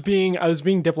 I was being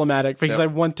diplomatic because I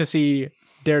want to see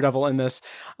Daredevil in this.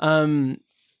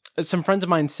 Some friends of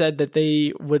mine said that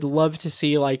they would love to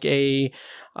see like a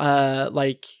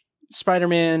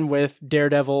Spider-Man with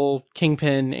Daredevil,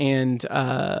 Kingpin, and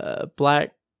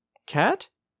Black Cat?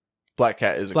 Black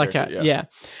Cat is a Black character, Cat, yeah.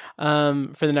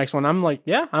 For the next one, I'm like,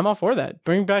 yeah, I'm all for that.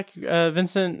 Bring back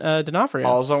Vincent D'Onofrio.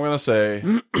 All I'm going to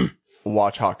say,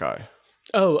 watch Hawkeye.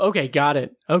 Oh, okay, got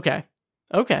it. Okay.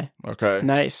 Okay.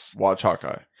 Nice. Watch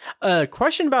Hawkeye.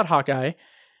 Question about Hawkeye.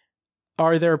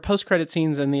 Are there post-credit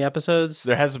scenes in the episodes?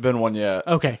 There hasn't been one yet.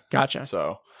 Okay, gotcha.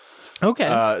 So,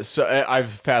 okay. So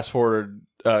I've fast forwarded.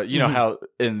 You know how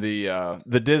in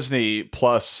the Disney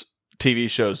Plus TV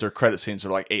shows, their credit scenes are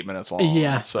like 8 minutes long.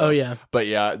 Yeah. So, Oh, yeah. But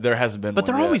yeah, there hasn't been. But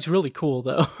one they're yet. always really cool,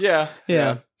 though. Yeah.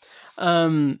 Yeah.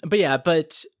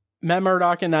 But Matt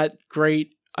Murdock and that,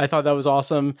 great. I thought that was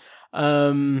awesome.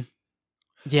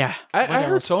 Yeah. I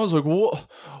heard someone's like, well,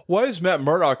 why is Matt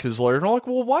Murdock his lawyer? And I'm like,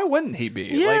 well, why wouldn't he be?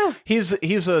 Yeah. Like,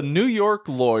 he's a New York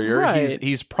lawyer. Right.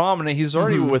 He's prominent. He's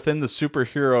already within the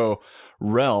superhero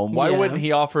realm. Why Yeah. wouldn't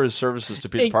he offer his services to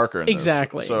Peter Parker in this?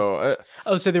 Exactly. So,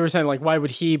 so they were saying, like, why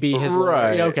would he be his lawyer?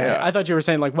 Right, Okay. yeah. I thought you were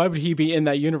saying, like, why would he be in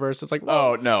that universe? It's like,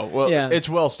 well, oh, no. Well, Yeah. it's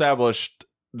well established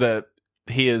that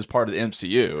he is part of the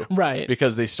MCU. right.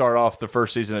 Because they start off the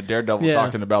first season of Daredevil Yeah.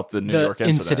 talking about the New York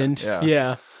incident.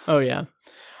 Yeah. Oh, yeah.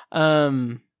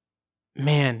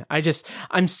 Man,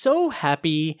 I'm so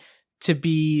happy to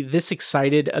be this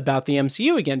excited about the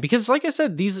MCU again, because like I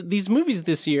said, these movies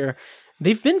this year,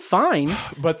 they've been fine.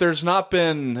 But there's not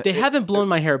been... They haven't blown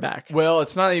my hair back. Well,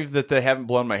 it's not even that they haven't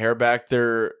blown my hair back.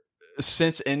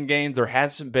 Since Endgame, there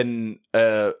hasn't been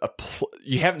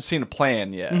you haven't seen a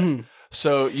plan yet. Mhm.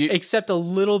 So Except a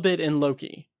little bit in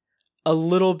Loki. A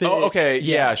little bit. Oh, okay.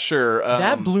 Yeah, sure.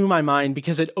 That blew my mind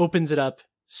because it opens it up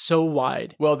so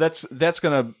wide. Well, that's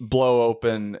gonna blow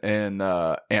open in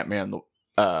Ant-Man in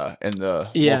the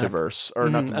multiverse, or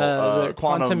not the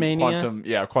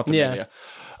Quantumania?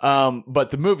 Quantumania. But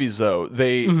the movies, though,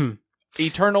 they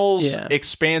Eternals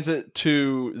expands it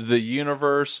to the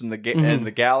universe and and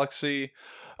the galaxy.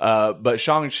 But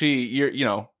Shang-Chi,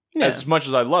 as much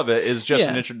as I love it, is just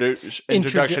an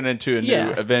introduction into a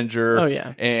new Avenger. Oh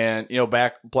yeah, and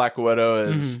Black Widow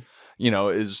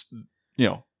is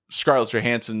Scarlett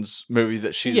Johansson's movie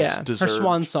that she's deserved. Her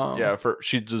swan song. Yeah,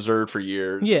 she's deserved for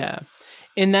years. Yeah.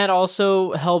 And that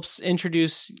also helps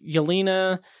introduce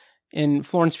Yelena and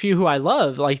Florence Pugh, who I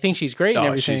love. Like, I think she's great and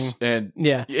everything. It's and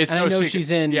no I know secret.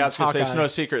 she's in I was going to say, it's Hawkeye. no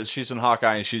secret she's in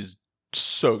Hawkeye, and she's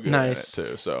so good Nice. in it,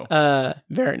 too. So,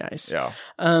 very nice. yeah.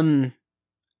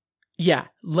 Yeah,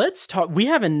 let's talk. We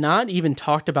haven't not even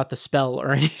talked about the spell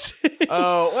or anything.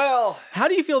 Oh, well. How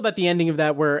do you feel about the ending of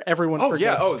that where everyone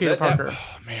forgets Peter Parker?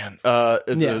 Man.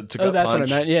 It's a gut that's punch.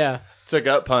 what I meant. Yeah. It's a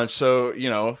gut punch. So,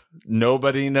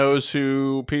 nobody knows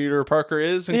who Peter Parker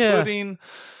is, including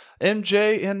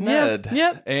MJ and Ned.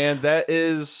 Yep. And that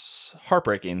is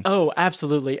heartbreaking. Oh,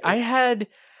 absolutely. I had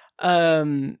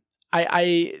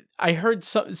I heard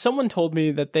someone told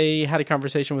me that they had a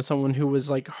conversation with someone who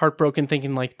was like heartbroken,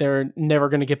 thinking like they're never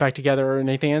going to get back together or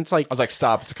anything. And it's like, I was like,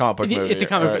 stop! It's a comic book movie. It's a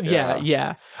comic book.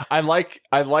 Yeah. I like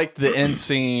the end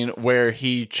scene where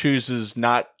he chooses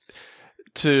not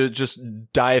to just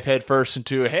dive headfirst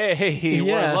into hey,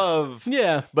 we're in love.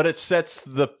 Yeah, but it sets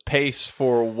the pace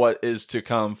for what is to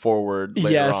come forward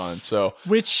later on. So,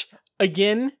 which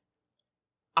again,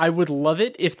 I would love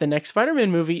it if the next Spider-Man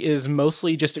movie is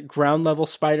mostly just a ground level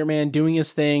Spider-Man doing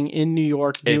his thing in New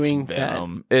York, doing it's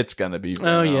Venom. that. It's gonna be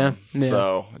Venom. Oh yeah.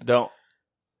 So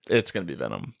it's gonna be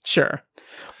Venom. Sure,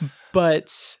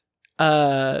 but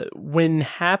when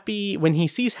he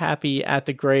sees Happy at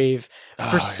the grave,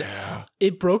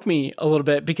 it broke me a little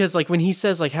bit, because like when he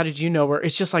says like, "How did you know her?"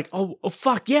 It's just like, oh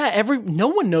fuck yeah, no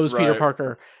one knows Peter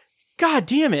Parker. God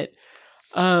damn it.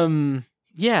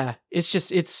 Yeah,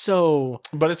 it's so.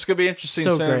 But it's gonna be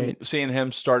interesting seeing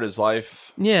him start his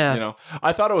life. Yeah,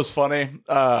 I thought it was funny.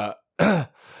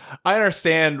 I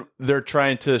understand they're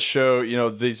trying to show,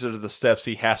 these are the steps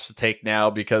he has to take now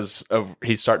because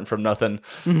he's starting from nothing.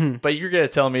 Mm-hmm. But you're gonna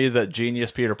tell me that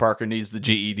genius Peter Parker needs the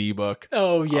GED book?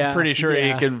 Oh yeah, I'm pretty sure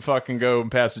he can fucking go and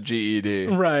pass the GED.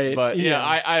 Right. But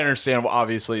I understand. Well,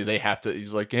 obviously they have to.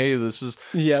 He's like, hey, he's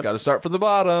got to start from the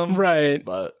bottom. Right.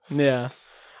 But yeah.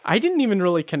 I didn't even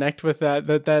really connect with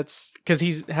that's because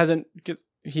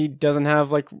he doesn't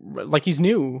have like he's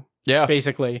new. Yeah.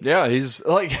 Basically. Yeah. He's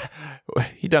like,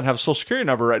 he doesn't have a social security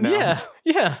number right now.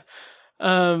 Yeah.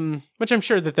 Which I'm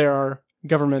sure that there are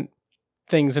government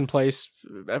things in place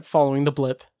following the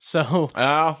blip. So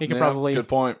he could probably. Good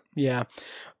point. Yeah.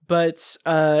 But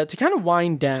to kind of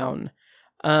wind down,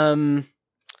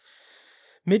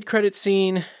 mid-credit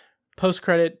scene,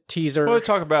 post-credit teaser. Well,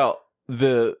 talk about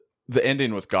the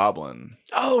ending with Goblin.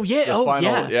 Oh yeah,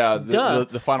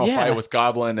 the final fight with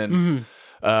Goblin, and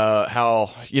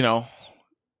how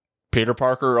Peter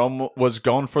Parker was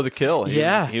going for the kill.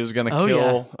 He was going to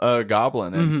kill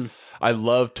Goblin. And I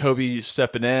love Toby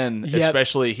stepping in,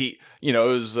 especially it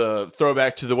was a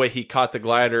throwback to the way he caught the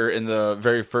glider in the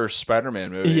very first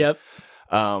Spider-Man movie. Yep.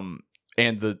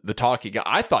 And the talk he got,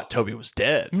 I thought Toby was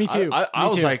dead. Me too. I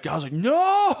was like,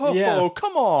 no,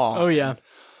 come on. Oh yeah.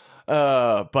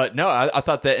 But no, I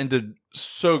thought that ended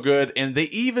so good, and they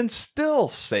even still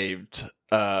saved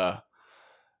Goblin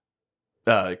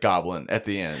at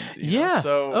the end.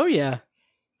 Oh yeah.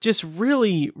 Just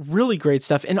really, really great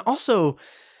stuff. And also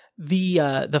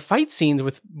the fight scenes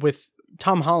with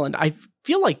Tom Holland, I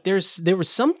feel like there was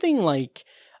something like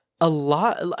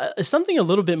something a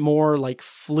little bit more like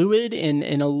fluid and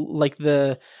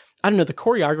the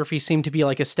choreography seemed to be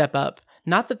like a step up.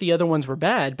 Not that the other ones were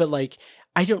bad, but like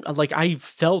I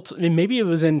felt, maybe it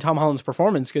was in Tom Holland's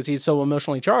performance because he's so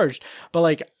emotionally charged, but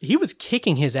like he was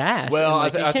kicking his ass. Well,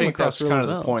 and, I think that's really kind of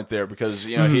the point there, because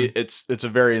it's a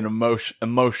very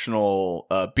emotional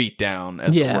beatdown,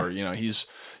 as it were. He's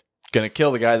gonna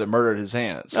kill the guy that murdered his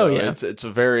aunt. So it's a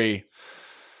very.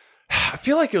 I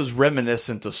feel like it was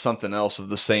reminiscent of something else of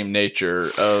the same nature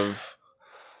of.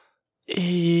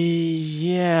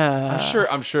 Yeah,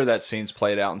 I'm sure that scene's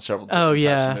played out in several different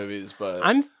types of movies, but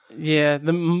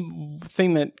the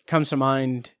thing that comes to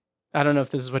mind, I don't know if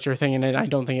this is what you're thinking, and I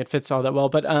don't think it fits all that well,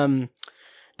 but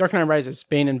Dark Knight Rises,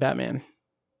 Bane and Batman.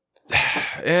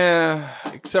 Yeah,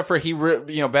 except for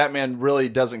Batman really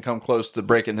doesn't come close to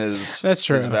breaking his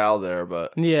vow there,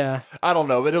 but I don't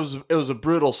know, but it was a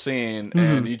brutal scene,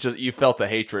 and you felt the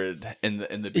hatred in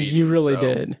the beating. You really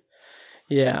did.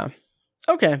 Yeah.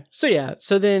 Okay.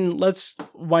 So then let's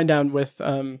wind down with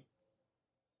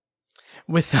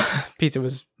Pizza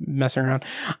was messing around.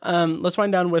 Let's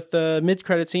wind down with the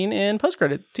mid-credit scene and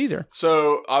post-credit teaser.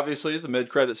 So obviously the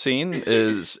mid-credit scene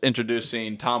is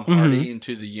introducing Tom Hardy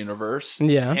into the universe.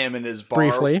 Yeah. Him in his bar,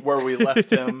 briefly, where we left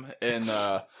him in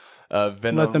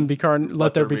Venom. Let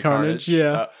there be carnage.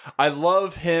 Yeah. I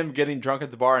love him getting drunk at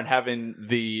the bar and having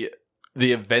the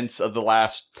events of the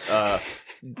last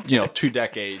 2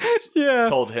 decades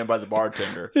told to him by the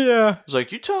bartender. Yeah. It's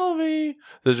like, you tell me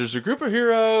that there's a group of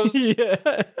heroes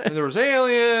and there was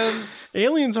aliens.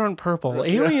 Aliens aren't purple.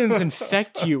 Aliens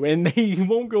infect you and they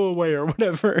won't go away or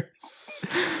whatever.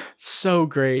 So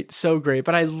great.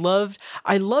 But I loved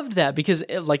that because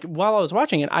while I was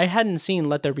watching it, I hadn't seen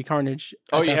Let There Be Carnage.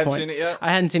 Oh, you hadn't seen it yet?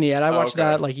 I hadn't seen it yet. I watched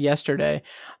that like yesterday.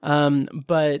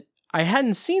 But I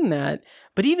hadn't seen that.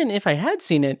 But even if I had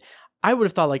seen it, I would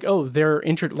have thought like, oh, they're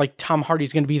like Tom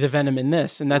Hardy's going to be the Venom in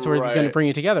this, and that's where they're going to bring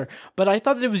it together. But I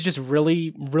thought that it was just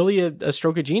really, really a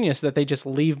stroke of genius that they just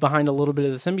leave behind a little bit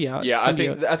of the symbiote. Yeah, I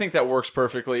think that works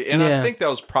perfectly, and I think that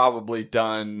was probably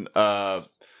done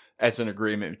as an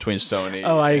agreement between Sony.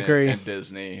 I agree. And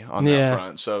Disney on that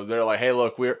front. So they're like, hey,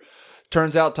 look,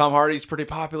 turns out Tom Hardy's pretty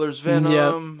popular as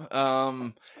Venom.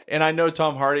 Yep. And I know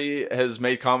Tom Hardy has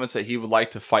made comments that he would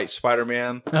like to fight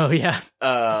Spider-Man. Oh, yeah.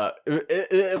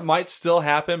 It might still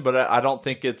happen, but I don't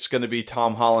think it's going to be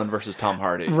Tom Holland versus Tom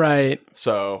Hardy. Right.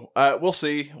 So we'll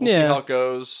see. We'll see how it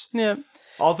goes. Yeah.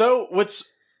 Although, this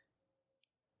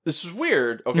is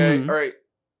weird. Okay. All right.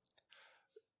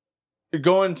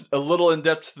 Going a little in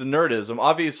depth to the nerdism,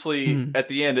 obviously at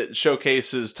the end it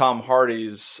showcases Tom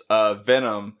Hardy's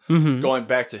Venom going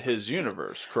back to his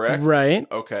universe, correct? Right.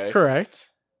 Okay. Correct.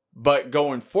 But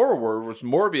going forward with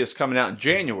Morbius coming out in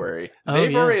January,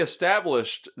 they've already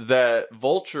established that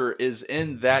Vulture is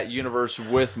in that universe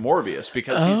with Morbius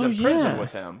because he's in prison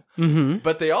with him. Mm-hmm.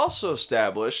 But they also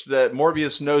established that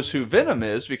Morbius knows who Venom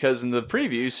is because in the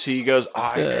previews he goes,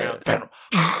 "I am Venom."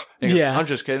 Goes, I'm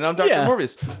just kidding. I'm Dr.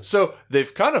 Morbius. So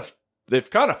they've kind of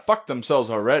fucked themselves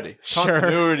already. Sure.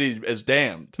 Continuity is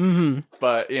damned. Mm-hmm.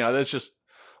 But that's just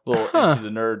a little into the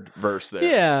nerd verse there.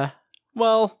 Yeah.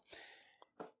 Well,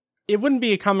 it wouldn't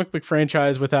be a comic book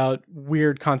franchise without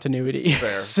weird continuity.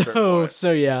 Fair.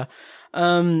 So yeah.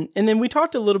 And then we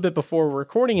talked a little bit before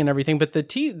recording and everything, but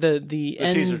the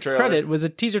end credit was a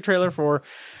teaser trailer for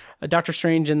Doctor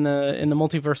Strange in the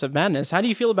Multiverse of Madness. How do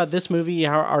you feel about this movie?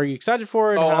 How are you excited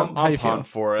for it? I'm pumped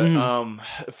for it.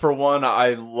 Mm-hmm. For one,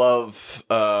 I love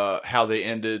how they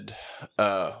ended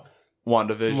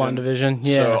WandaVision.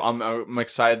 Yeah. So I'm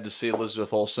excited to see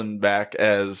Elizabeth Olsen back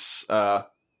as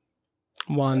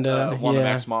Wanda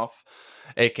Maximoff,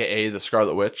 aka the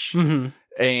Scarlet Witch,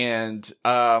 and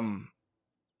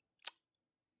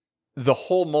the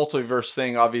whole multiverse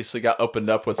thing obviously got opened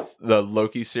up with the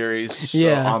Loki series.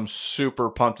 So I'm super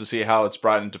pumped to see how it's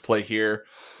brought into play here.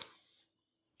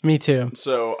 Me too.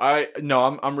 So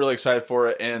I'm really excited for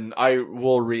it, and I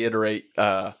will reiterate,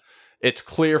 it's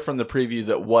clear from the preview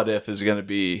that What If is going to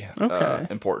be Okay.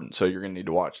 important. So you're going to need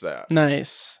to watch that.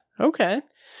 Nice. Okay.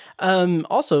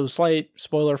 Also, slight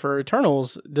spoiler for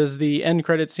Eternals. Does the end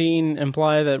credit scene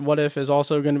imply that What If is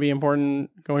also going to be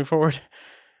important going forward?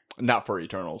 Not for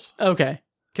Eternals. Okay.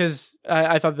 Because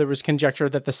I thought there was conjecture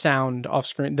that the sound off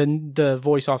screen, the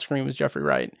voice off screen was Jeffrey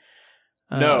Wright.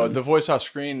 No, the voice off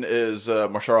screen is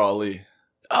Marshall Ali.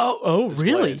 Oh, It's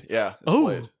really? Blade. Yeah. It's Oh,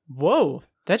 Blade. whoa.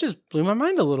 That just blew my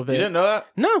mind a little bit. You didn't know that?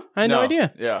 No, I had no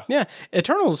idea. Yeah. Yeah.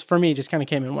 Eternals for me just kind of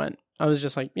came and went. I was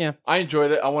just like, yeah. I enjoyed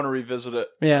it. I want to revisit it.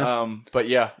 Yeah. But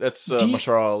yeah, that's Do you-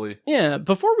 Marshall Ali. Yeah.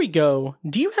 Before we go,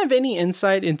 do you have any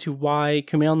insight into why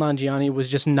Kumail Nanjiani was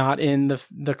just not in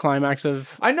the climax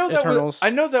of I know that Eternals?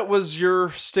 I know that was your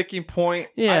sticking point.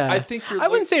 Yeah. I think you're. I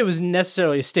wouldn't say it was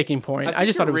necessarily a sticking point. I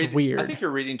just thought it was weird. I think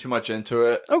you're reading too much into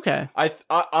it. Okay. I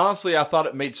honestly, I thought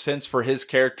it made sense for his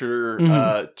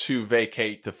character to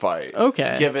vacate the fight.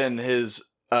 Okay. Given his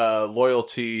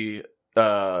loyalty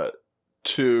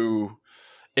to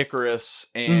Icarus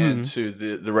and to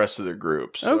the rest of the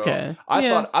group. So Okay.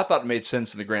 I thought it made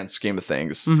sense in the grand scheme of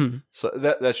things. So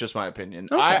that's just my opinion.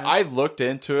 Okay. I looked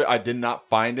into it. I did not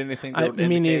find anything that would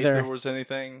me indicate neither. there was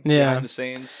anything Yeah. behind the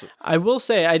scenes. I will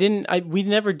say we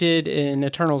never did an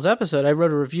Eternals episode. I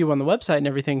wrote a review on the website and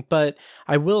everything, but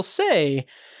I will say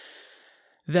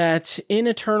that in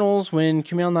Eternals, when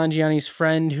Kumail Nanjiani's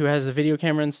friend who has the video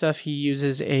camera and stuff, he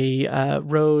uses a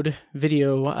Rode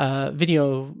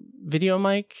video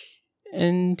mic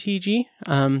NTG.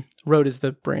 Rode is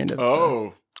the brand of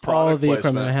all of the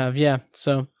equipment I have. Yeah.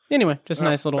 So anyway, just a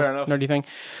nice little fair enough. nerdy thing.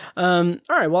 All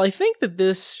right. Well, I think that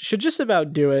this should just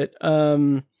about do it.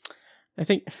 I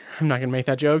think I'm not going to make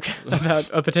that joke about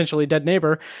a potentially dead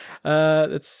neighbor.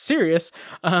 That's serious.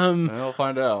 We'll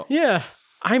find out. Yeah.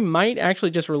 I might actually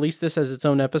just release this as its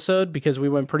own episode because we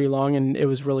went pretty long and it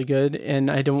was really good. And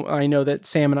I know that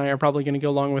Sam and I are probably going to go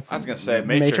along with. I was going to say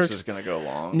Matrix is going to go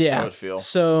long. Yeah. I would feel.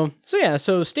 So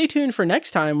stay tuned for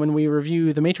next time when we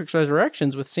review The Matrix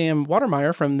Resurrections with Sam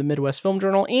Watermeyer from the Midwest Film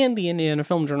Journal and the Indiana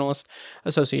Film Journalist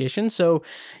Association. So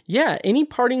yeah, any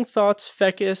parting thoughts,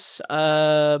 Fecus,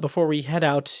 before we head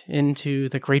out into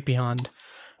the great beyond?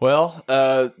 Well,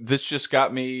 this just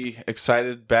got me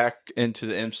excited back into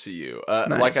the MCU.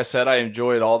 Nice. Like I said, I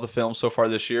enjoyed all the films so far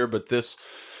this year, but this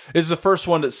is the first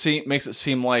one that makes it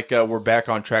seem like we're back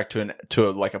on track to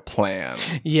a plan.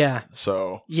 Yeah.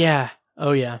 So yeah.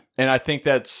 Oh yeah. And I think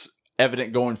that's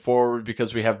evident going forward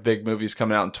because we have big movies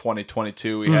coming out in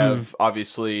 2022. We have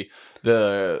obviously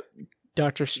the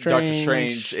Doctor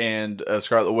Strange and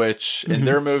Scarlet Witch in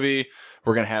their movie.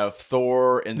 We're going to have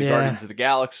Thor in the Guardians of the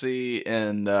Galaxy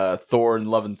and Thor in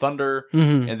Love and Thunder.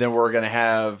 And then we're going to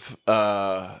have,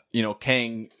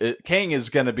 Kang. Kang is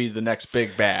going to be the next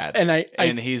big bad.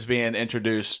 And he's being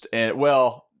introduced. And,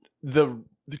 the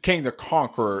King the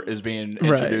Conqueror is being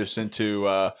introduced into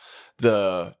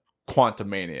the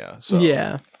Quantumania. So,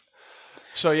 yeah.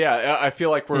 So yeah, I feel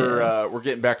like we're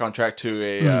getting back on track to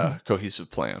a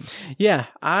cohesive plan. Yeah,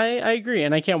 I agree,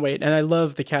 and I can't wait. And I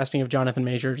love the casting of Jonathan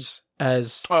Majors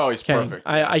as he's Kang. perfect.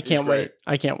 I can't He's wait. great.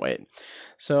 I can't wait.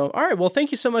 So, all right. Well,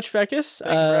 thank you so much, Fecus.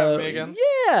 Thank you for having me again.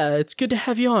 Yeah, it's good to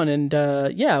have you on, and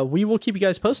we will keep you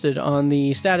guys posted on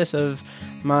the status of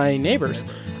my neighbors.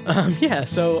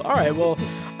 So all right. Well,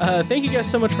 thank you guys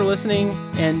so much for listening,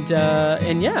 and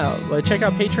check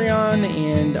out Patreon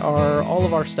and all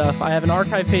of our stuff. I have an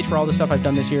archive page for all the stuff I've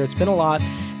done this year. It's been a lot.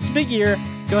 It's a big year.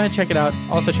 Go ahead, check it out.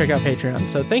 Also check out Patreon.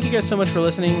 So thank you guys so much for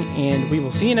listening, and we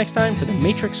will see you next time for The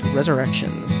Matrix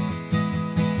Resurrections.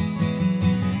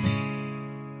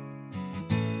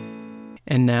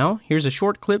 And now, here's a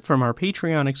short clip from our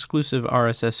Patreon exclusive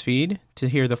RSS feed. To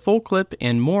hear the full clip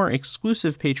and more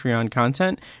exclusive Patreon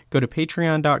content, go to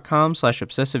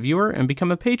patreon.com/obsessiveviewer and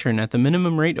become a patron at the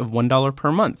minimum rate of $1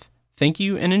 per month. Thank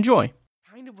you and enjoy.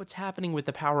 Kind of what's happening with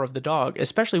The Power of the Dog,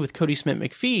 especially with Cody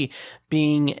Smith-McPhee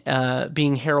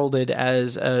being heralded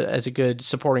as a good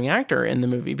supporting actor in the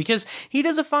movie, because he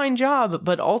does a fine job,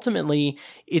 but ultimately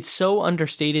it's so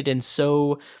understated and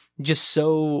so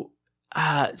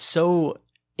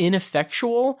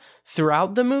ineffectual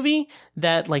throughout the movie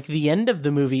that like the end of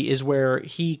the movie is where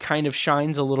he kind of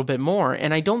shines a little bit more.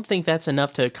 And I don't think that's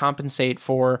enough to compensate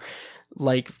for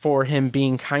him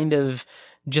being kind of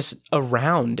just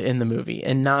around in the movie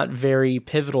and not very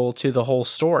pivotal to the whole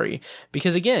story.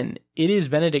 Because again, it is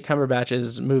Benedict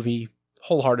Cumberbatch's movie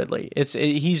wholeheartedly.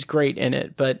 He's great in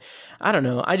it, but I don't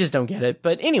know. I just don't get it.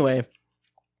 But anyway,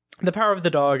 The Power of the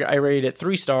Dog, I rated it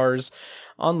 3 stars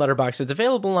on Letterboxd. It's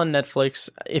available on Netflix.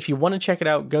 If you want to check it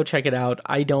out, go check it out.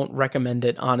 I don't recommend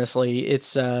it, honestly.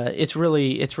 It's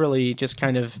really just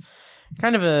kind of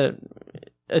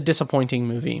a disappointing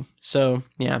movie. So,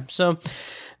 yeah. So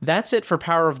that's it for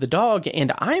Power of the Dog.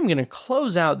 And I'm going to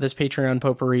close out this Patreon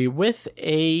potpourri with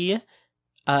a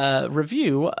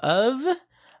review of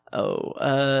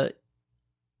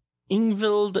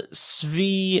Ingvild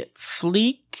Svi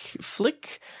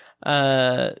Flick,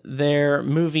 their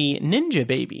movie Ninja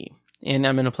Baby. And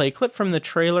I'm going to play a clip from the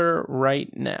trailer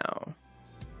right now.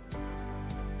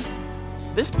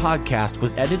 This podcast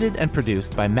was edited and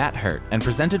produced by Matt Hurt and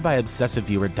presented by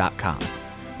ObsessiveViewer.com.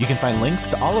 You can find links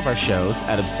to all of our shows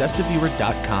at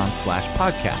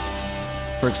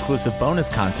ObsessiveViewer.com/podcasts. For exclusive bonus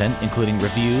content, including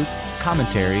reviews,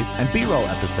 commentaries, and B-roll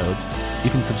episodes, you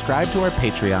can subscribe to our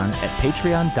Patreon at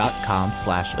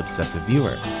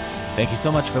patreon.com/ObsessiveViewer. Thank you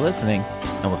so much for listening,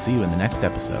 and we'll see you in the next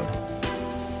episode.